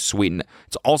 which you sweeten.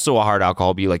 It's also a hard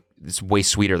alcohol, but it's way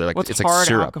sweeter. They're like What's it's hard like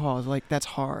syrup, alcohol? Is like that's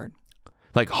hard.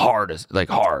 like hard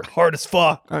hard as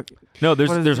fuck. Okay. No,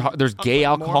 there's gay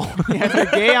alcohol. Yeah,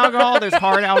 there's gay alcohol. There's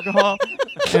hard alcohol. And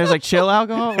there's like chill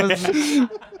alcohol.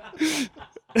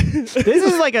 This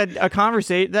is like a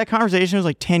conversation. That conversation was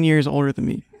like 10 years older than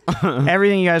me.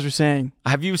 Everything you guys were saying.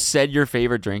 Have you said your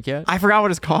favorite drink yet? I forgot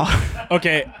what it's called.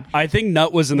 Okay, I think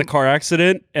Nut was in the car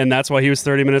accident, and that's why he was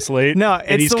 30 minutes late. No, and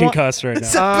it's he's the one- concussed right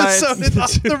This now. episode is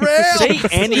off the rails. Say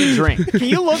any drink. Can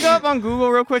you look up on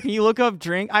Google real quick? Can you look up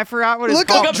drink? I forgot what it's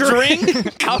called. Look up drink.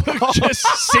 Just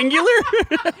singular?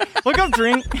 Look up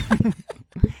drink.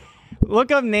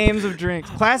 Look up names of drinks.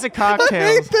 Classic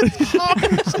cocktails.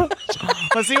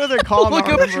 Let's see what they're called. Look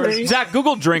up drink. Zach,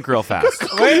 Google drink real fast.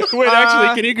 Wait,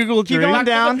 actually, can you Google keep drink? going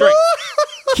down.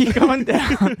 Keep going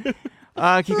down.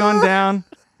 Keep going down.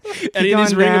 Any of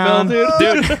these ring a bell, dude?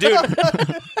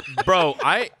 Bro,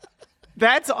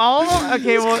 That's all.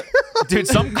 Okay, well, dude,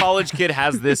 some college kid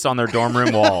has this on their dorm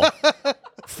room wall.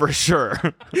 For sure.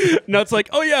 Nut's like,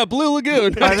 oh yeah, Blue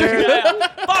Lagoon. are there-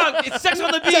 Fuck, it's Sex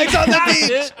on the Beach. Sex on the That's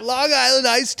beach. it. Long Island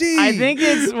iced tea. I think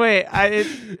it's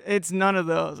it's none of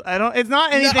those. I don't. It's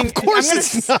not anything. Of course I'm gonna,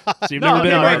 it's not. So you've never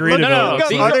been on okay, Margaritaville. no. Looks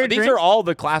These like. are- These drinks? are all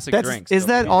the classic That's, drinks. is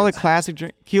that all the classic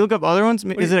drink? Can you look up other ones?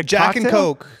 Is it a Jack and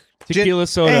cocktail? Coke? Tequila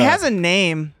soda. It has a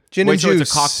name. Gin Wait, and so juice.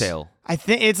 it's a cocktail. I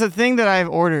think it's a thing that I've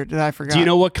ordered that I forgot. Do you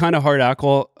know what kind of hard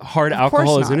alcohol Of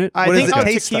course is in not. it? I What think does it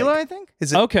taste tequila. like? I think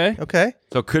Is it Okay. okay?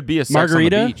 So it could be a Sex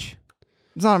Margarita? on the Beach.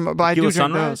 it's not. But I do Tequila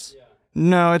drink Sunrise? those.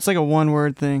 No, it's like a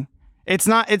one-word thing. It's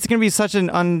not. It's gonna be such an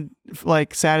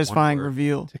satisfying One word.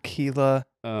 reveal. Tequila.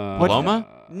 Paloma?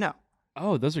 No.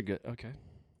 Oh, those are good. Okay.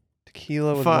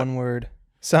 Tequila with Fuck. one word.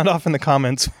 Sound off in the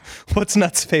comments. What's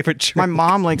Nut's favorite drink? My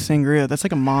mom likes sangria. That's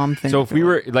like a mom thing. So if we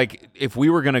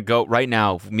were gonna go right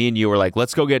now, if me and you were like,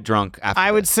 let's go get drunk after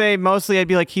I would this. say mostly I'd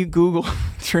be like, "Can you Google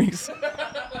drinks?"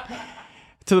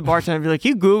 To the bartender, I'd be like, "Can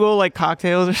you Google like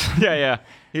cocktails or something?" Yeah.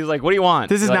 He's like, what do you want?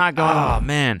 This is You're not like, going Oh on.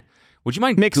 man. Would you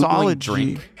mind Googling Mixology.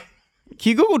 drink? Can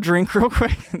you Google drink real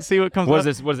quick and see what comes What up?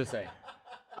 does what does it say?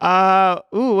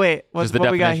 Ooh, wait. Just the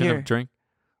What we got definition here? of drink?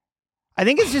 I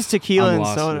think it's just tequila I'm and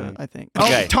lost, soda. man. I think.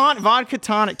 Okay. Oh, vodka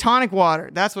tonic water.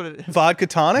 That's what it is. Vodka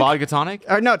tonic? Vodka tonic?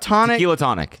 Or no, tonic. Tequila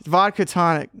tonic. Vodka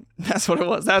tonic. That's what it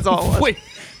was. That's all it was. Wait,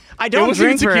 I don't wasn't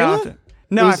drink very tequila? often.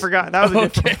 No, I forgot. That was a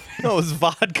different. No, it was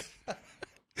vodka.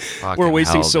 Fucking we're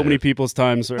wasting hell, so dude. many people's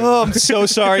time. Sorry. Oh, I'm so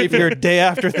sorry if you're a day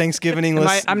after Thanksgiving.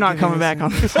 I'm not coming back on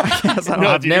this podcast. I don't No, know.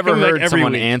 I've dude, you never come back heard every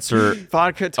someone week. answer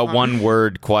Vodka a tonic.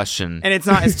 one-word question And it's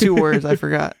not. It's 2 words. I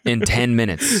forgot. in 10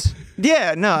 minutes.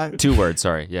 Yeah. No. 2 words,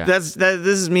 sorry. Yeah. This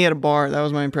is me at a bar. That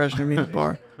was my impression of me at a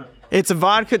bar. It's a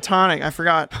vodka tonic. I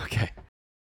forgot. Okay.